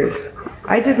 5 years.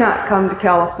 I did not come to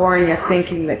California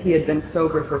thinking that he had been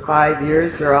sober for 5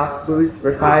 years or off booze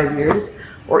for 5 years,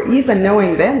 or even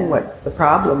knowing then what the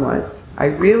problem was. I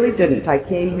really didn't. I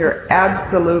came here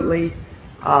absolutely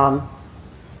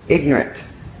ignorant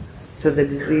to the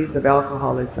disease of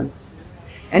alcoholism.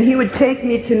 And he would take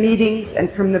me to meetings,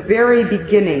 and from the very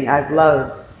beginning I've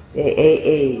loved the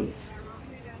AAs.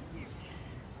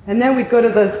 And then we'd go to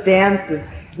those dances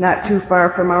not too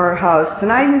far from our house,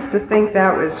 and I used to think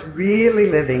that was really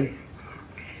living.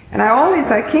 And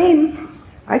I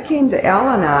came to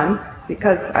Al-Anon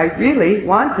because I really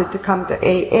wanted to come to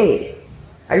AA.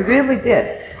 I really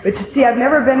did. But you see, I've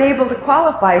never been able to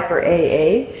qualify for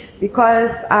AA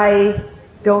because I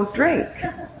don't drink.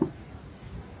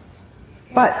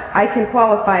 But I can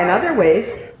qualify in other ways.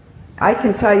 I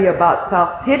can tell you about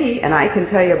self-pity, and I can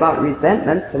tell you about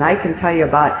resentments, and I can tell you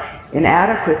about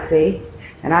inadequacy,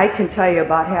 and I can tell you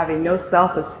about having no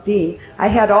self-esteem. I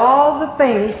had all the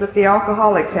things that the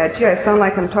alcoholics had. Gee, I sound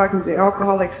like I'm talking to the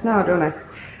alcoholics now, don't I?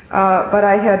 But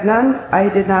I had none. I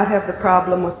did not have the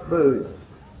problem with booze.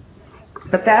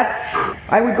 But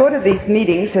I would go to these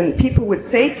meetings, and people would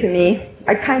say to me,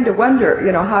 I kind of wonder,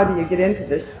 how do you get into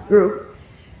this group?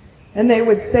 And they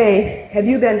would say, have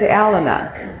you been to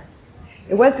Al-Anon?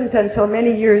 It wasn't until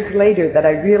many years later that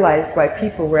I realized why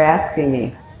people were asking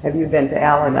me, have you been to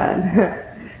Al-Anon?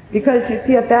 Because, you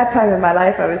see, at that time in my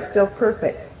life, I was still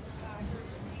perfect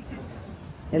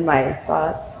in my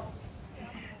thoughts.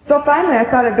 So finally, I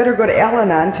thought I'd better go to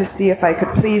Al-Anon to see if I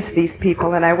could please these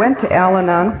people. And I went to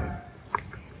Al-Anon.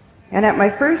 And at my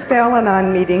first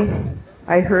Al-Anon meeting,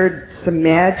 I heard some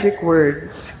magic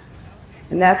words.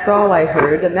 And that's all I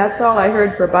heard. And that's all I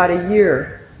heard for about a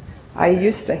year. I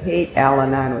used to hate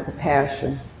Al-Anon with a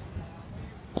passion.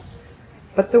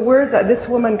 But the words, this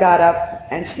woman got up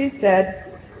and she said,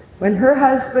 when her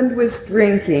husband was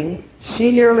drinking,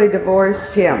 she nearly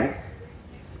divorced him.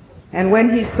 And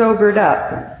when he sobered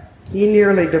up, he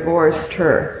nearly divorced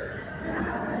her.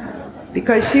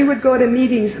 Because she would go to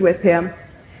meetings with him,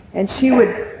 and she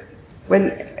would, when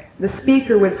the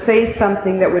speaker would say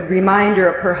something that would remind her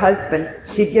of her husband,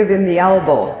 she'd give him the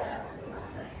elbow.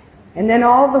 And then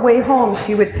all the way home,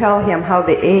 she would tell him how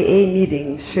the AA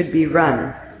meetings should be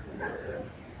run.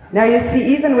 Now you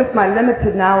see, even with my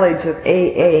limited knowledge of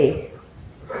AA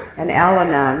and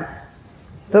Al-Anon,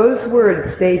 those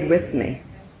words stayed with me.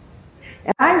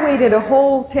 And I waited a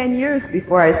whole 10 years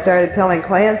before I started telling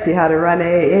Clancy how to run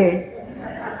AA.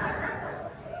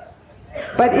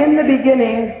 But in the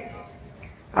beginning,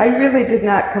 I really did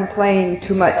not complain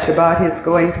too much about his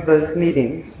going to those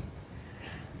meetings.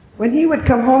 When he would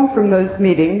come home from those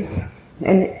meetings,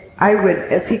 and I would,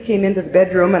 as he came into the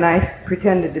bedroom and I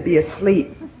pretended to be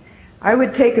asleep, I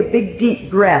would take a big deep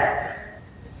breath,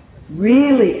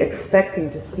 really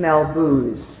expecting to smell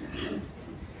booze.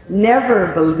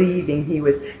 Never believing he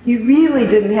really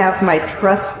didn't have my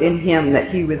trust in him that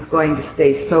he was going to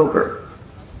stay sober.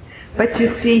 But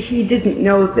you see, he didn't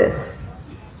know this.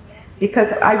 Because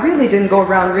I really didn't go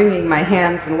around wringing my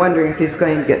hands and wondering if he's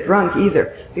going to get drunk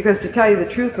either. Because to tell you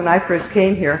the truth, when I first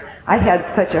came here, I had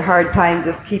such a hard time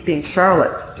just keeping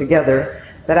Charlotte together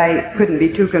that I couldn't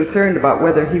be too concerned about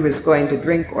whether he was going to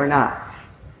drink or not.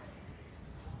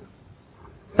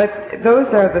 But those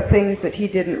are the things that he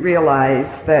didn't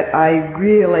realize, that I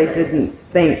really didn't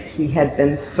think he had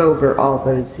been sober all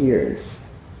those years.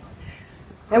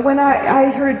 And when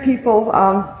I heard people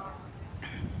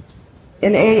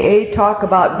in AA talk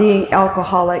about being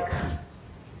alcoholics,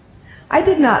 I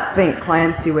did not think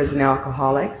Clancy was an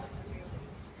alcoholic.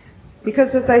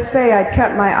 Because as I say, I'd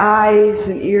kept my eyes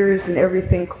and ears and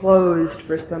everything closed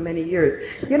for so many years.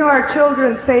 Our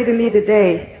children say to me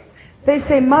today, they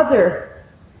say, Mother,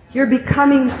 you're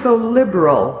becoming so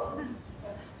liberal.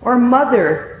 Or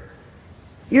Mother,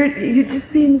 you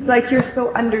just seems like you're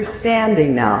so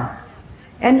understanding now.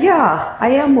 And yeah, I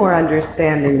am more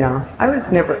understanding now.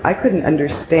 I couldn't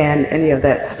understand any of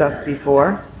that stuff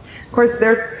before. Of course,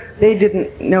 they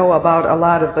didn't know about a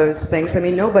lot of those things. I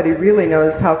mean, nobody really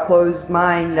knows how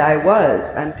closed-minded I was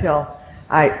until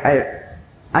I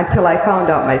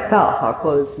found out myself how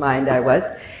closed-minded I was.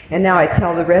 And now I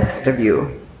tell the rest of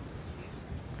you.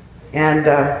 And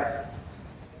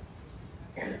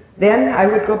then I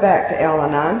would go back to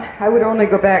Al-Anon. I would only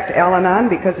go back to Al-Anon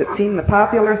because it seemed the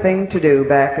popular thing to do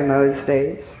back in those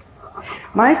days.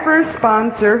 My first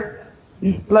sponsor,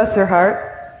 bless her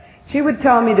heart, she would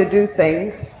tell me to do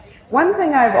things. One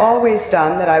thing I've always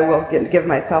done that I will give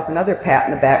myself another pat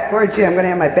in the back for, gee, I'm going to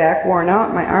have my back worn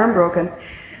out, my arm broken,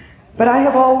 but I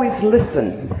have always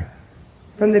listened.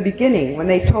 From the beginning, when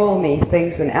they told me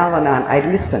things in Al-Anon, I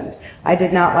listened. I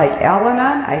did not like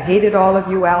Al-Anon. I hated all of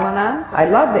you Al-Anons. I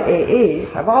love the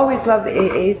AAs. I've always loved the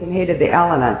AAs and hated the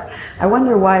Al-Anons. I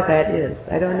wonder why that is.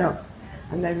 I don't know.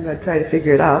 I'm not even going to try to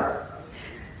figure it out.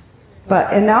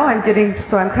 And now I'm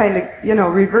kind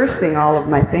of, reversing all of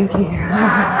my thinking.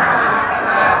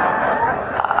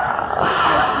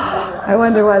 I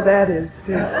wonder why that is,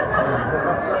 too.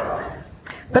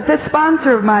 But this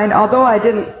sponsor of mine, although I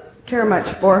didn't care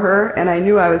much for her, and I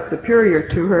knew I was superior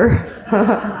to her,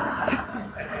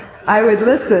 I would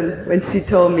listen when she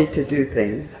told me to do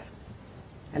things,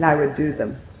 and I would do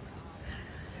them.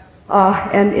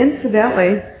 And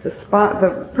incidentally,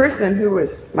 the person who was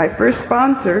my first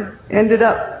sponsor ended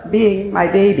up being my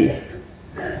baby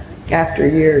after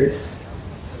years.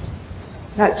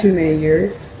 Not too many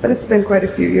years, but it's been quite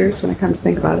a few years when I come to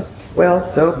think about it.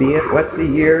 Well, so be it. What's the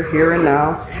year, here and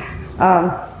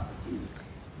now?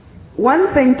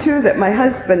 One thing, too, that my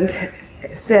husband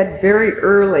said very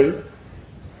early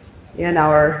in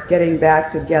our getting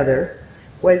back together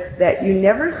was that you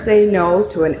never say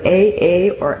no to an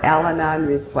AA or Al-Anon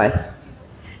request.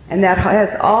 And that has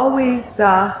always,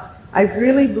 I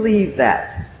really believe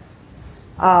that.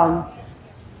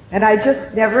 And I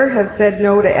just never have said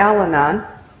no to Al-Anon,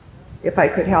 if I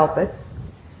could help it.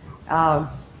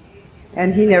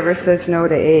 And he never says no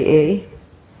to AA.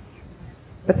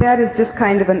 But that is just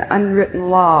kind of an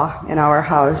unwritten law in our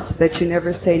house, that you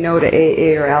never say no to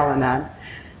AA or Al-Anon.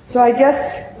 So I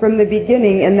guess from the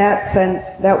beginning, in that sense,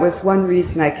 that was one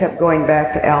reason I kept going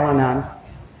back to Al-Anon.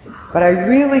 But I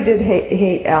really did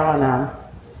hate Al-Anon.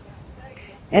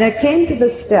 And it came to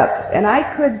the steps, and I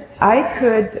could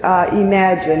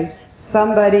imagine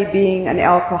somebody being an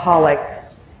alcoholic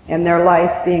and their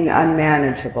life being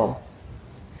unmanageable.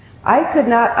 I could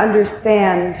not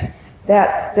understand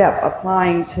that step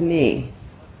applying to me,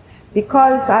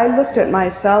 because I looked at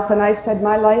myself and I said,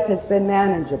 my life has been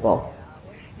manageable.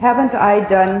 Haven't I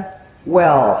done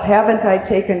well? Haven't I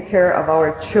taken care of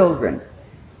our children?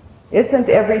 Isn't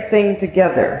everything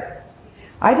together?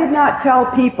 I did not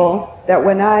tell people that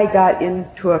when I got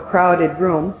into a crowded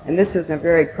room, and this isn't a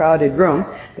very crowded room,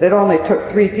 but it only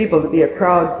took 3 people to be a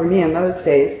crowd for me in those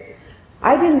days,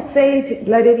 I didn't say to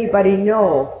let anybody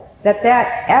know that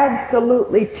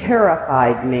absolutely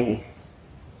terrified me.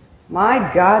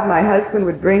 My God, my husband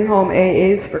would bring home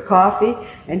AAs for coffee,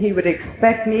 and he would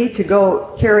expect me to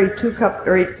go carry 2 cups,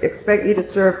 or he'd expect me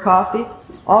to serve coffee.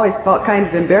 Always felt kind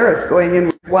of embarrassed going in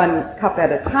with 1 cup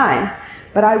at a time.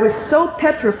 But I was so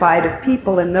petrified of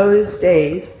people in those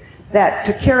days that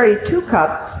to carry 2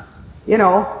 cups,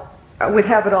 I would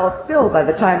have it all spilled by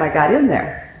the time I got in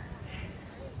there.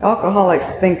 Alcoholics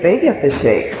think they get the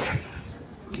shakes.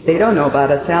 They don't know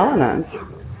about us Al-Anons.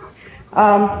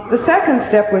 The second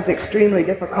step was extremely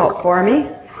difficult for me.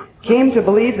 Came to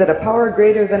believe that a power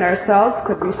greater than ourselves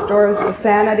could restore us to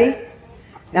sanity.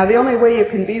 Now, the only way you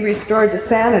can be restored to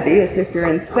sanity is if you're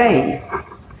insane.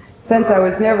 Since I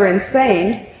was never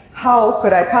insane, how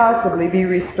could I possibly be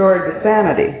restored to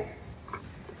sanity?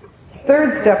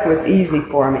 Third step was easy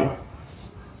for me.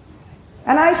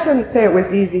 And I shouldn't say it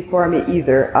was easy for me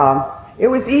either. It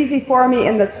was easy for me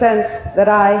in the sense that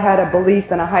I had a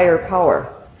belief in a higher power.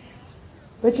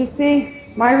 But you see,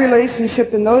 my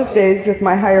relationship in those days with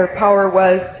my higher power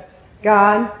was,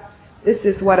 God, this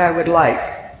is what I would like.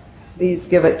 Please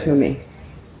give it to me.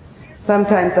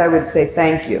 Sometimes I would say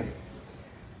thank you.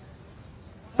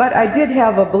 But I did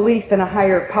have a belief in a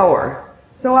higher power.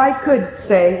 So I could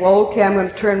say, well, okay, I'm going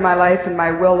to turn my life and my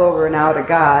will over now to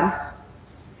God.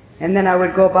 And then I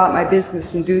would go about my business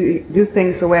and do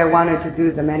things the way I wanted to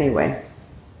do them anyway.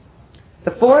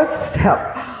 The fourth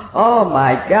step, oh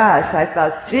my gosh, I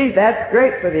thought, gee, that's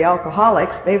great for the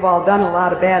alcoholics. They've all done a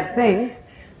lot of bad things.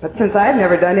 But since I've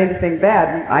never done anything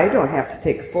bad, I don't have to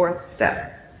take a 4th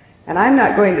step. And I'm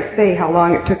not going to say how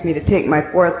long it took me to take my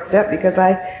 4th step, because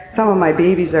some of my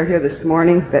babies are here this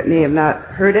morning that may have not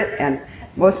heard it, and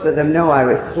most of them know I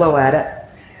was slow at it.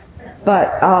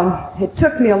 But it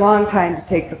took me a long time to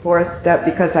take the 4th step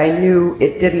because I knew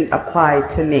it didn't apply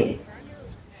to me.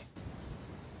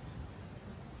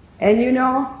 And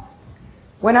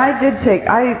when I did take,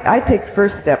 I take the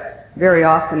 1st step very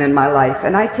often in my life,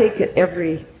 and I take it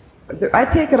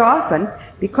often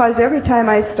because every time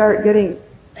I start getting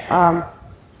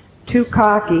too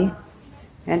cocky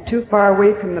and too far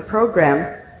away from the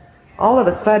program, all of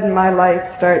a sudden my life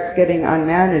starts getting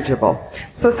unmanageable.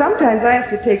 So sometimes I have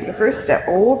to take the 1st step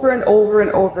over and over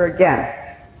and over again.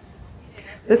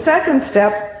 The 2nd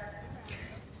step,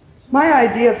 my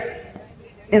idea of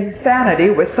insanity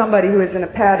was somebody who was in a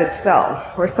padded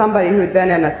cell, or somebody who had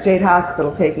been in a state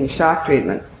hospital taking shock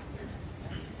treatment.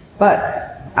 But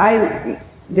I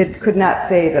could not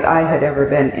say that I had ever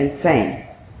been insane.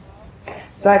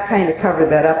 So I kind of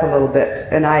covered that up a little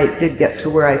bit, and I did get to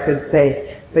where I could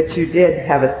say, but you did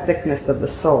have a sickness of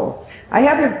the soul. I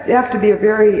have to be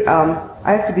very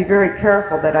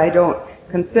careful that I don't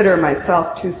consider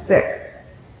myself too sick.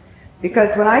 Because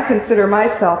when I consider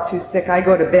myself too sick, I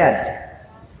go to bed.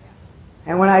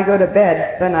 And when I go to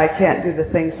bed, then I can't do the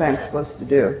things I'm supposed to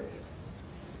do.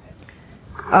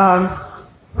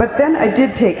 But then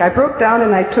I broke down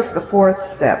and I took the fourth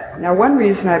step. Now, one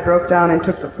reason I broke down and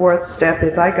took the fourth step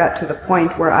is I got to the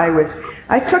point where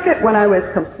I took it when I was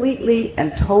completely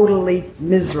and totally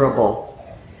miserable.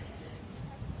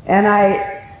 And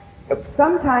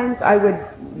sometimes I would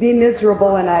be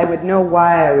miserable and I would know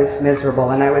why I was miserable,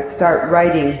 and I would start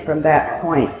writing from that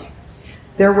point.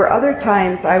 There were other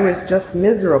times I was just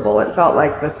miserable. It felt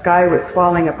like the sky was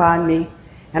falling upon me,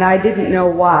 and I didn't know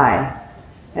why.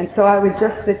 And so I would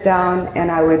just sit down and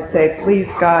I would say, "Please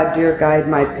God, dear, guide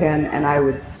my pen," and I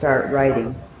would start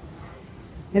writing.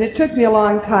 And it took me a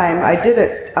long time. I did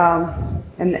it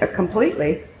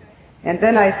completely. And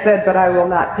then I said, "But I will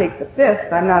not take the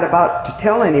fifth. I'm not about to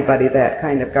tell anybody that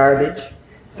kind of garbage."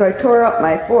 So I tore up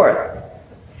my fourth.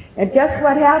 And guess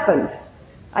what happened?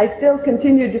 I still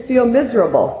continued to feel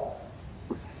miserable.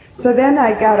 So then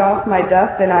I got off my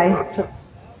dust and I took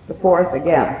the fourth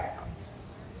again.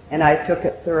 And I took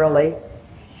it thoroughly.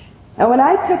 And when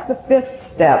I took the fifth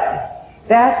step,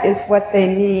 that is what they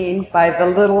mean by the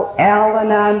little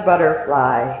Al-Anon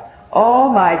butterfly. Oh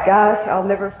my gosh, I'll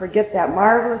never forget that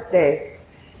marvelous day.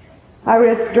 I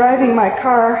was driving my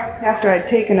car, after I'd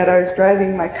taken it, I was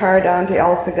driving my car down to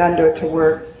El Segundo to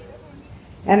work.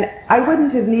 And I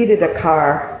wouldn't have needed a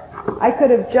car. I could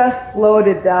have just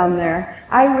floated down there.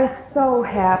 I was so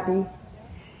happy.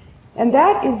 And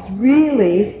that is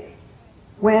really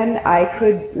when I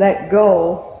could let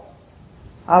go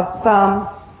of some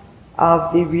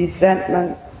of the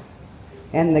resentment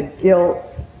and the guilt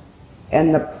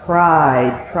and the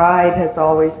pride. Pride has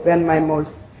always been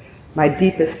my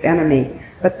deepest enemy.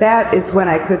 But that is when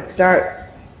I could start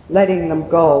letting them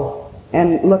go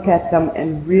and look at them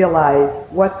and realize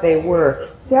what they were.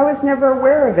 See, I was never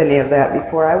aware of any of that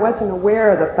before. I wasn't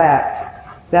aware of the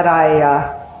fact that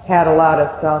I had a lot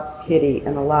of self-pity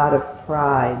and a lot of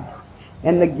pride.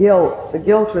 And the guilt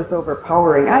was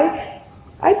overpowering.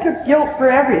 I took guilt for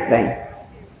everything.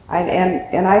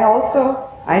 And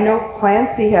I know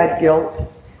Clancy had guilt,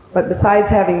 but besides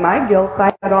having my guilt,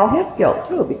 I had all his guilt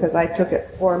too, because I took it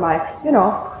for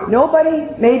nobody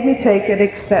made me take it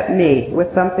except me,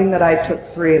 with something that I took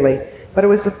freely. But it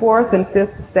was the fourth and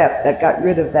fifth step that got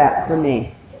rid of that for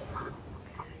me.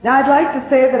 Now I'd like to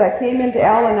say that I came into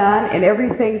Al-Anon and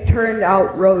everything turned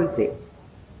out rosy.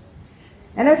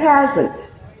 And it hasn't.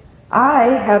 I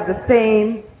have the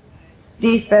same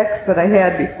defects that I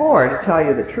had before, to tell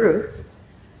you the truth.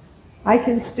 I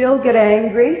can still get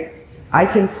angry. I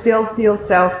can still feel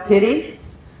self-pity.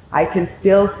 I can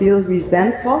still feel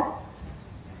resentful.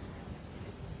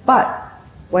 But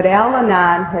what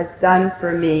Al-Anon has done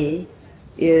for me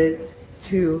is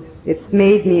it's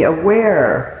made me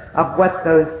aware of what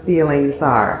those feelings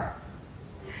are.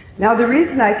 Now, the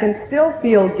reason I can still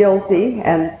feel guilty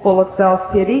and full of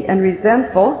self-pity and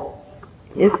resentful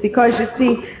is because, you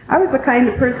see, I was the kind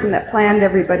of person that planned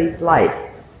everybody's life.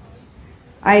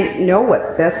 I know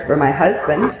what's best for my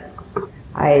husband.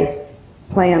 I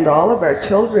planned all of our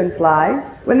children's lives.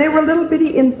 When they were little bitty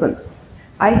infants,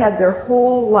 I had their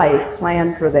whole life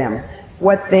planned for them,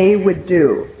 what they would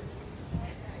do.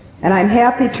 And I'm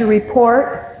happy to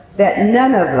report that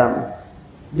none of them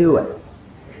do it.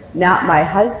 Not my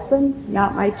husband,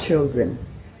 not my children.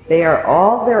 They are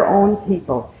all their own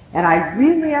people. And I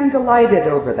really am delighted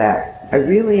over that. I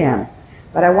really am.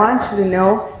 But I want you to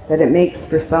know that it makes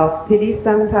for self-pity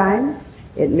sometimes.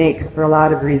 It makes for a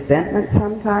lot of resentment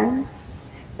sometimes.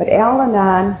 But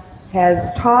Al-Anon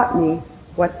has taught me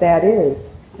what that is.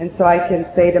 And so I can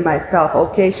say to myself,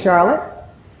 "Okay, Charlotte,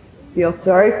 feel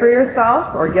sorry for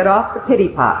yourself or get off the pity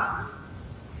pot."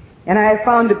 And I have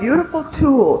found a beautiful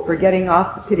tool for getting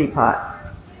off the pity pot.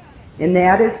 And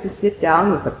that is to sit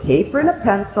down with a paper and a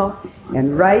pencil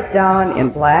and write down in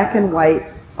black and white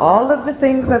all of the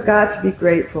things I've got to be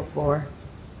grateful for.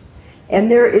 And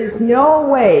there is no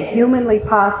way humanly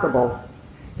possible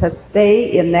to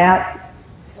stay in that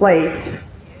place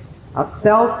of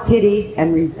self-pity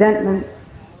and resentment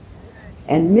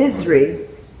and misery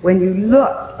when you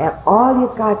look at all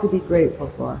you've got to be grateful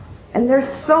for. And there's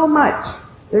so much.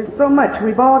 There's so much.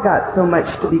 We've all got so much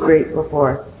to be grateful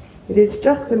for. It is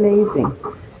just amazing.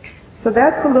 So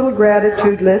that's a little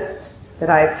gratitude list that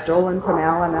I've stolen from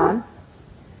Al-Anon.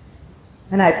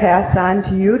 And I pass on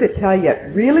to you to tell you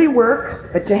it really works,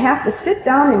 but you have to sit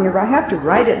down and you have to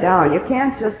write it down. You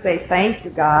can't just say, "Thank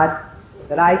you, God,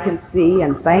 that I can see,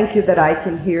 and thank you that I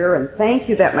can hear, and thank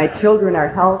you that my children are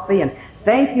healthy, and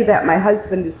thank you that my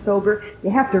husband is sober."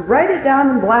 You have to write it down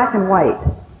in black and white.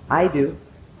 I do.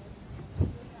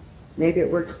 Maybe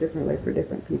it works differently for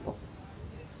different people.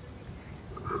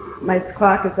 My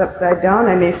clock is upside down.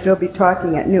 I may still be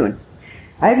talking at noon.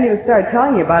 I haven't even started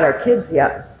telling you about our kids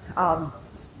yet.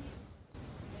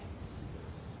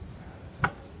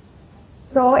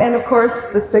 And of course,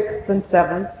 the 6th and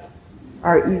 7th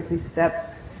are easy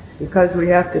steps because we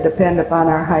have to depend upon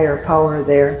our higher power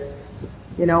there.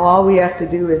 You know, all we have to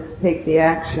do is take the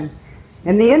action.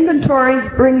 And the inventory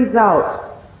brings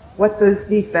out what those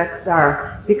defects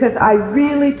are. Because I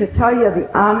really, to tell you the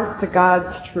honest to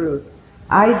God's truth,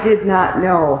 I did not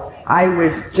know. I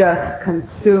was just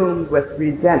consumed with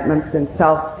resentments and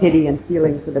self-pity and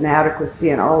feelings of inadequacy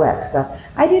and all that stuff.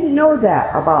 I didn't know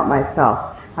that about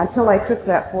myself until I took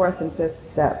that 4th and 5th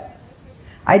step.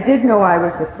 I did know I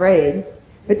was afraid,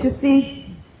 but you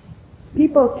see,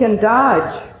 people can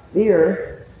dodge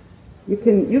fear. You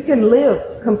can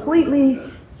live completely,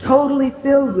 totally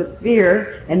filled with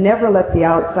fear and never let the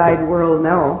outside world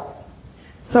know.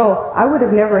 So I would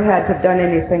have never had to have done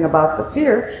anything about the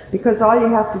fear because all you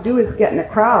have to do is get in a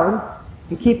crowd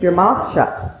and keep your mouth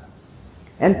shut.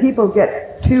 And people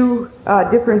get two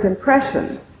different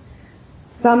impressions.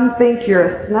 Some think you're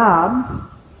a snob.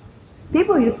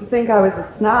 People used to think I was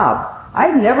a snob.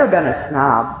 I've never been a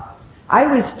snob. I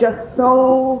was just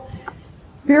so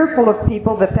fearful of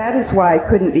people that is why I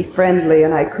couldn't be friendly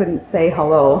and I couldn't say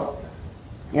hello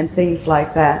and things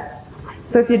like that.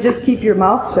 So if you just keep your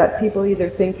mouth shut, people either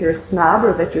think you're a snob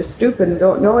or that you're stupid and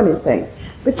don't know anything.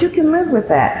 But you can live with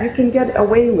that. You can get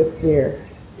away with fear.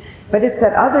 But it's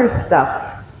that other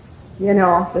stuff, you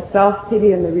know, the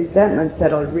self-pity and the resentment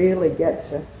that'll really get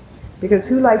you. Because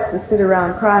who likes to sit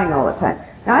around crying all the time?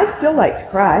 Now, I still like to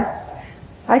cry.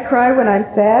 I cry when I'm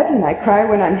sad and I cry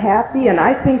when I'm happy, and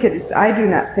I do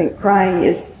not think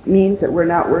crying means that we're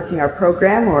not working our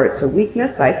program or it's a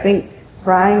weakness. I think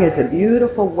crying is a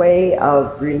beautiful way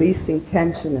of releasing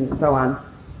tension and so on.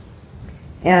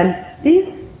 And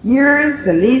these years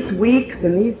and these weeks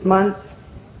and these months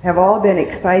have all been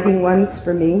exciting ones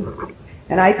for me.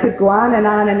 And I could go on and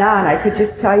on and on. I could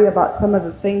just tell you about some of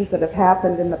the things that have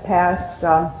happened in the past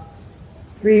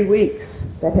 3 weeks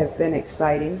that have been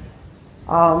exciting.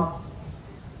 I'll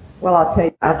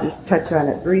just touch on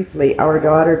it briefly. Our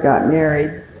daughter got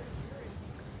married.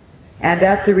 And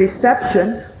at the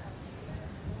reception,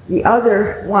 the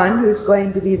other one who's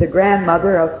going to be the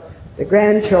grandmother of the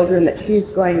grandchildren that she's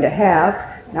going to have,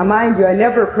 now mind you, I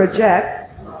never project,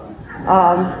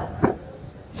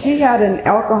 she had an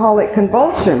alcoholic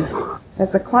convulsion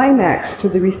as a climax to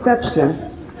the reception.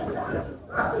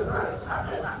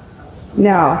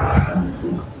 Now,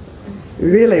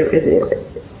 really,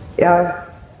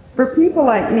 for people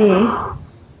like me,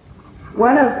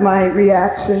 one of my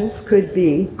reactions could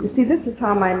be, you see, this is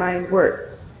how my mind works,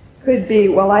 could be,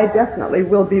 well, I definitely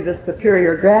will be the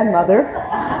superior grandmother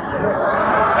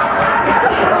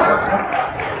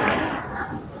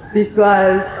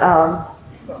because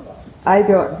I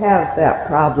don't have that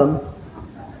problem.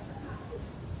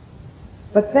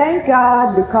 But thank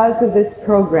God, because of this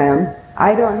program,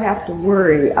 I don't have to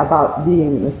worry about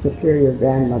being the superior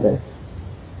grandmother.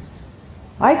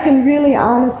 I can really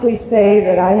honestly say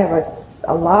that I have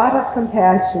a lot of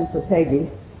compassion for Peggy.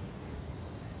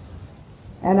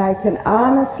 And I can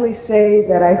honestly say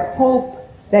that I hope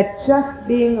that just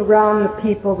being around the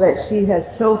people that she has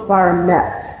so far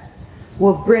met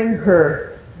will bring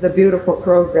her the beautiful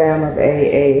program of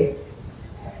AA,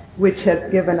 which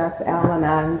has given us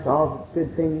Al-Anons all the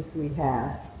good things we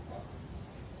have.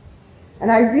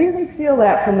 And I really feel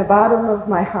that from the bottom of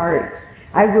my heart.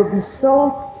 I will be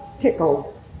so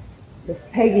tickled if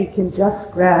Peggy can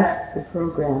just grasp the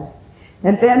program.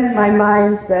 And then my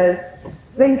mind says,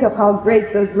 think of how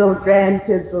great those little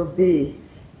grandkids will be.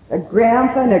 A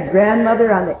grandpa and a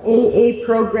grandmother on the AA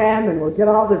program, and we'll get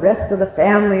all the rest of the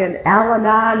family in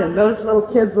Al-Anon, and those little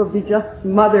kids will be just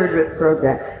smothered with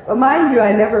programs. But mind you,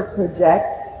 I never project.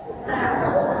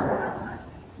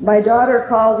 My daughter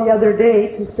called the other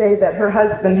day to say that her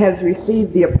husband has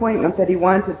received the appointment that he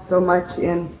wanted so much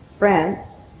in France.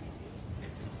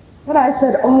 And I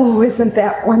said, oh, isn't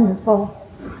that wonderful?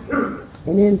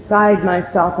 And inside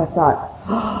myself I thought,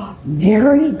 oh,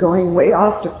 Mary going way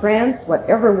off to France,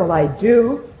 whatever will I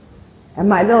do? And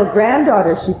my little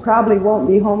granddaughter, she probably won't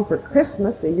be home for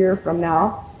Christmas a year from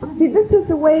now. See, this is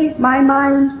the way my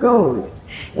mind goes.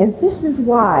 And this is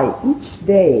why each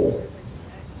day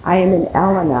I am in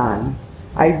Al-Anon.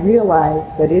 I realize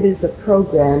that it is a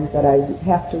program that I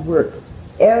have to work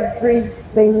every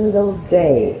single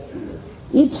day.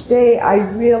 Each day I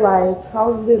realize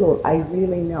how little I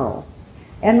really know.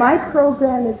 And my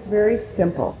program is very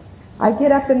simple. I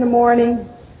get up in the morning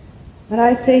and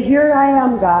I say, here I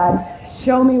am, God.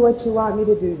 Show me what you want me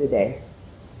to do today.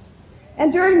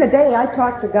 And during the day, I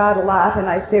talk to God a lot, and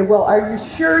I say, well, are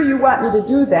you sure you want me to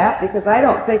do that? Because I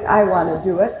don't think I want to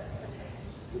do it.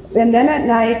 And then at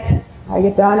night, I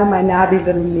get down on my knobby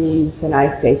little knees, and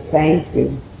I say, thank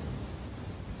you.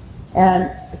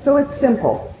 And so it's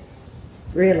simple,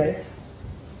 really.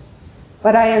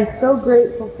 But I am so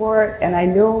grateful for it, and I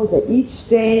know that each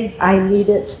day I need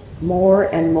it more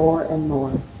and more and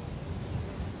more.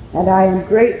 And I am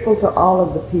grateful to all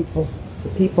of the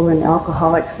people in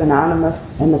Alcoholics Anonymous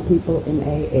and the people in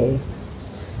AA.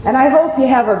 And I hope you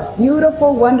have a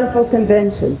beautiful, wonderful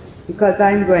convention, because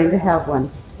I'm going to have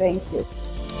one. Thank you.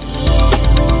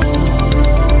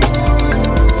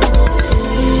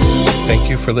 Thank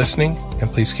you for listening, and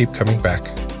please keep coming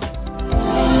back.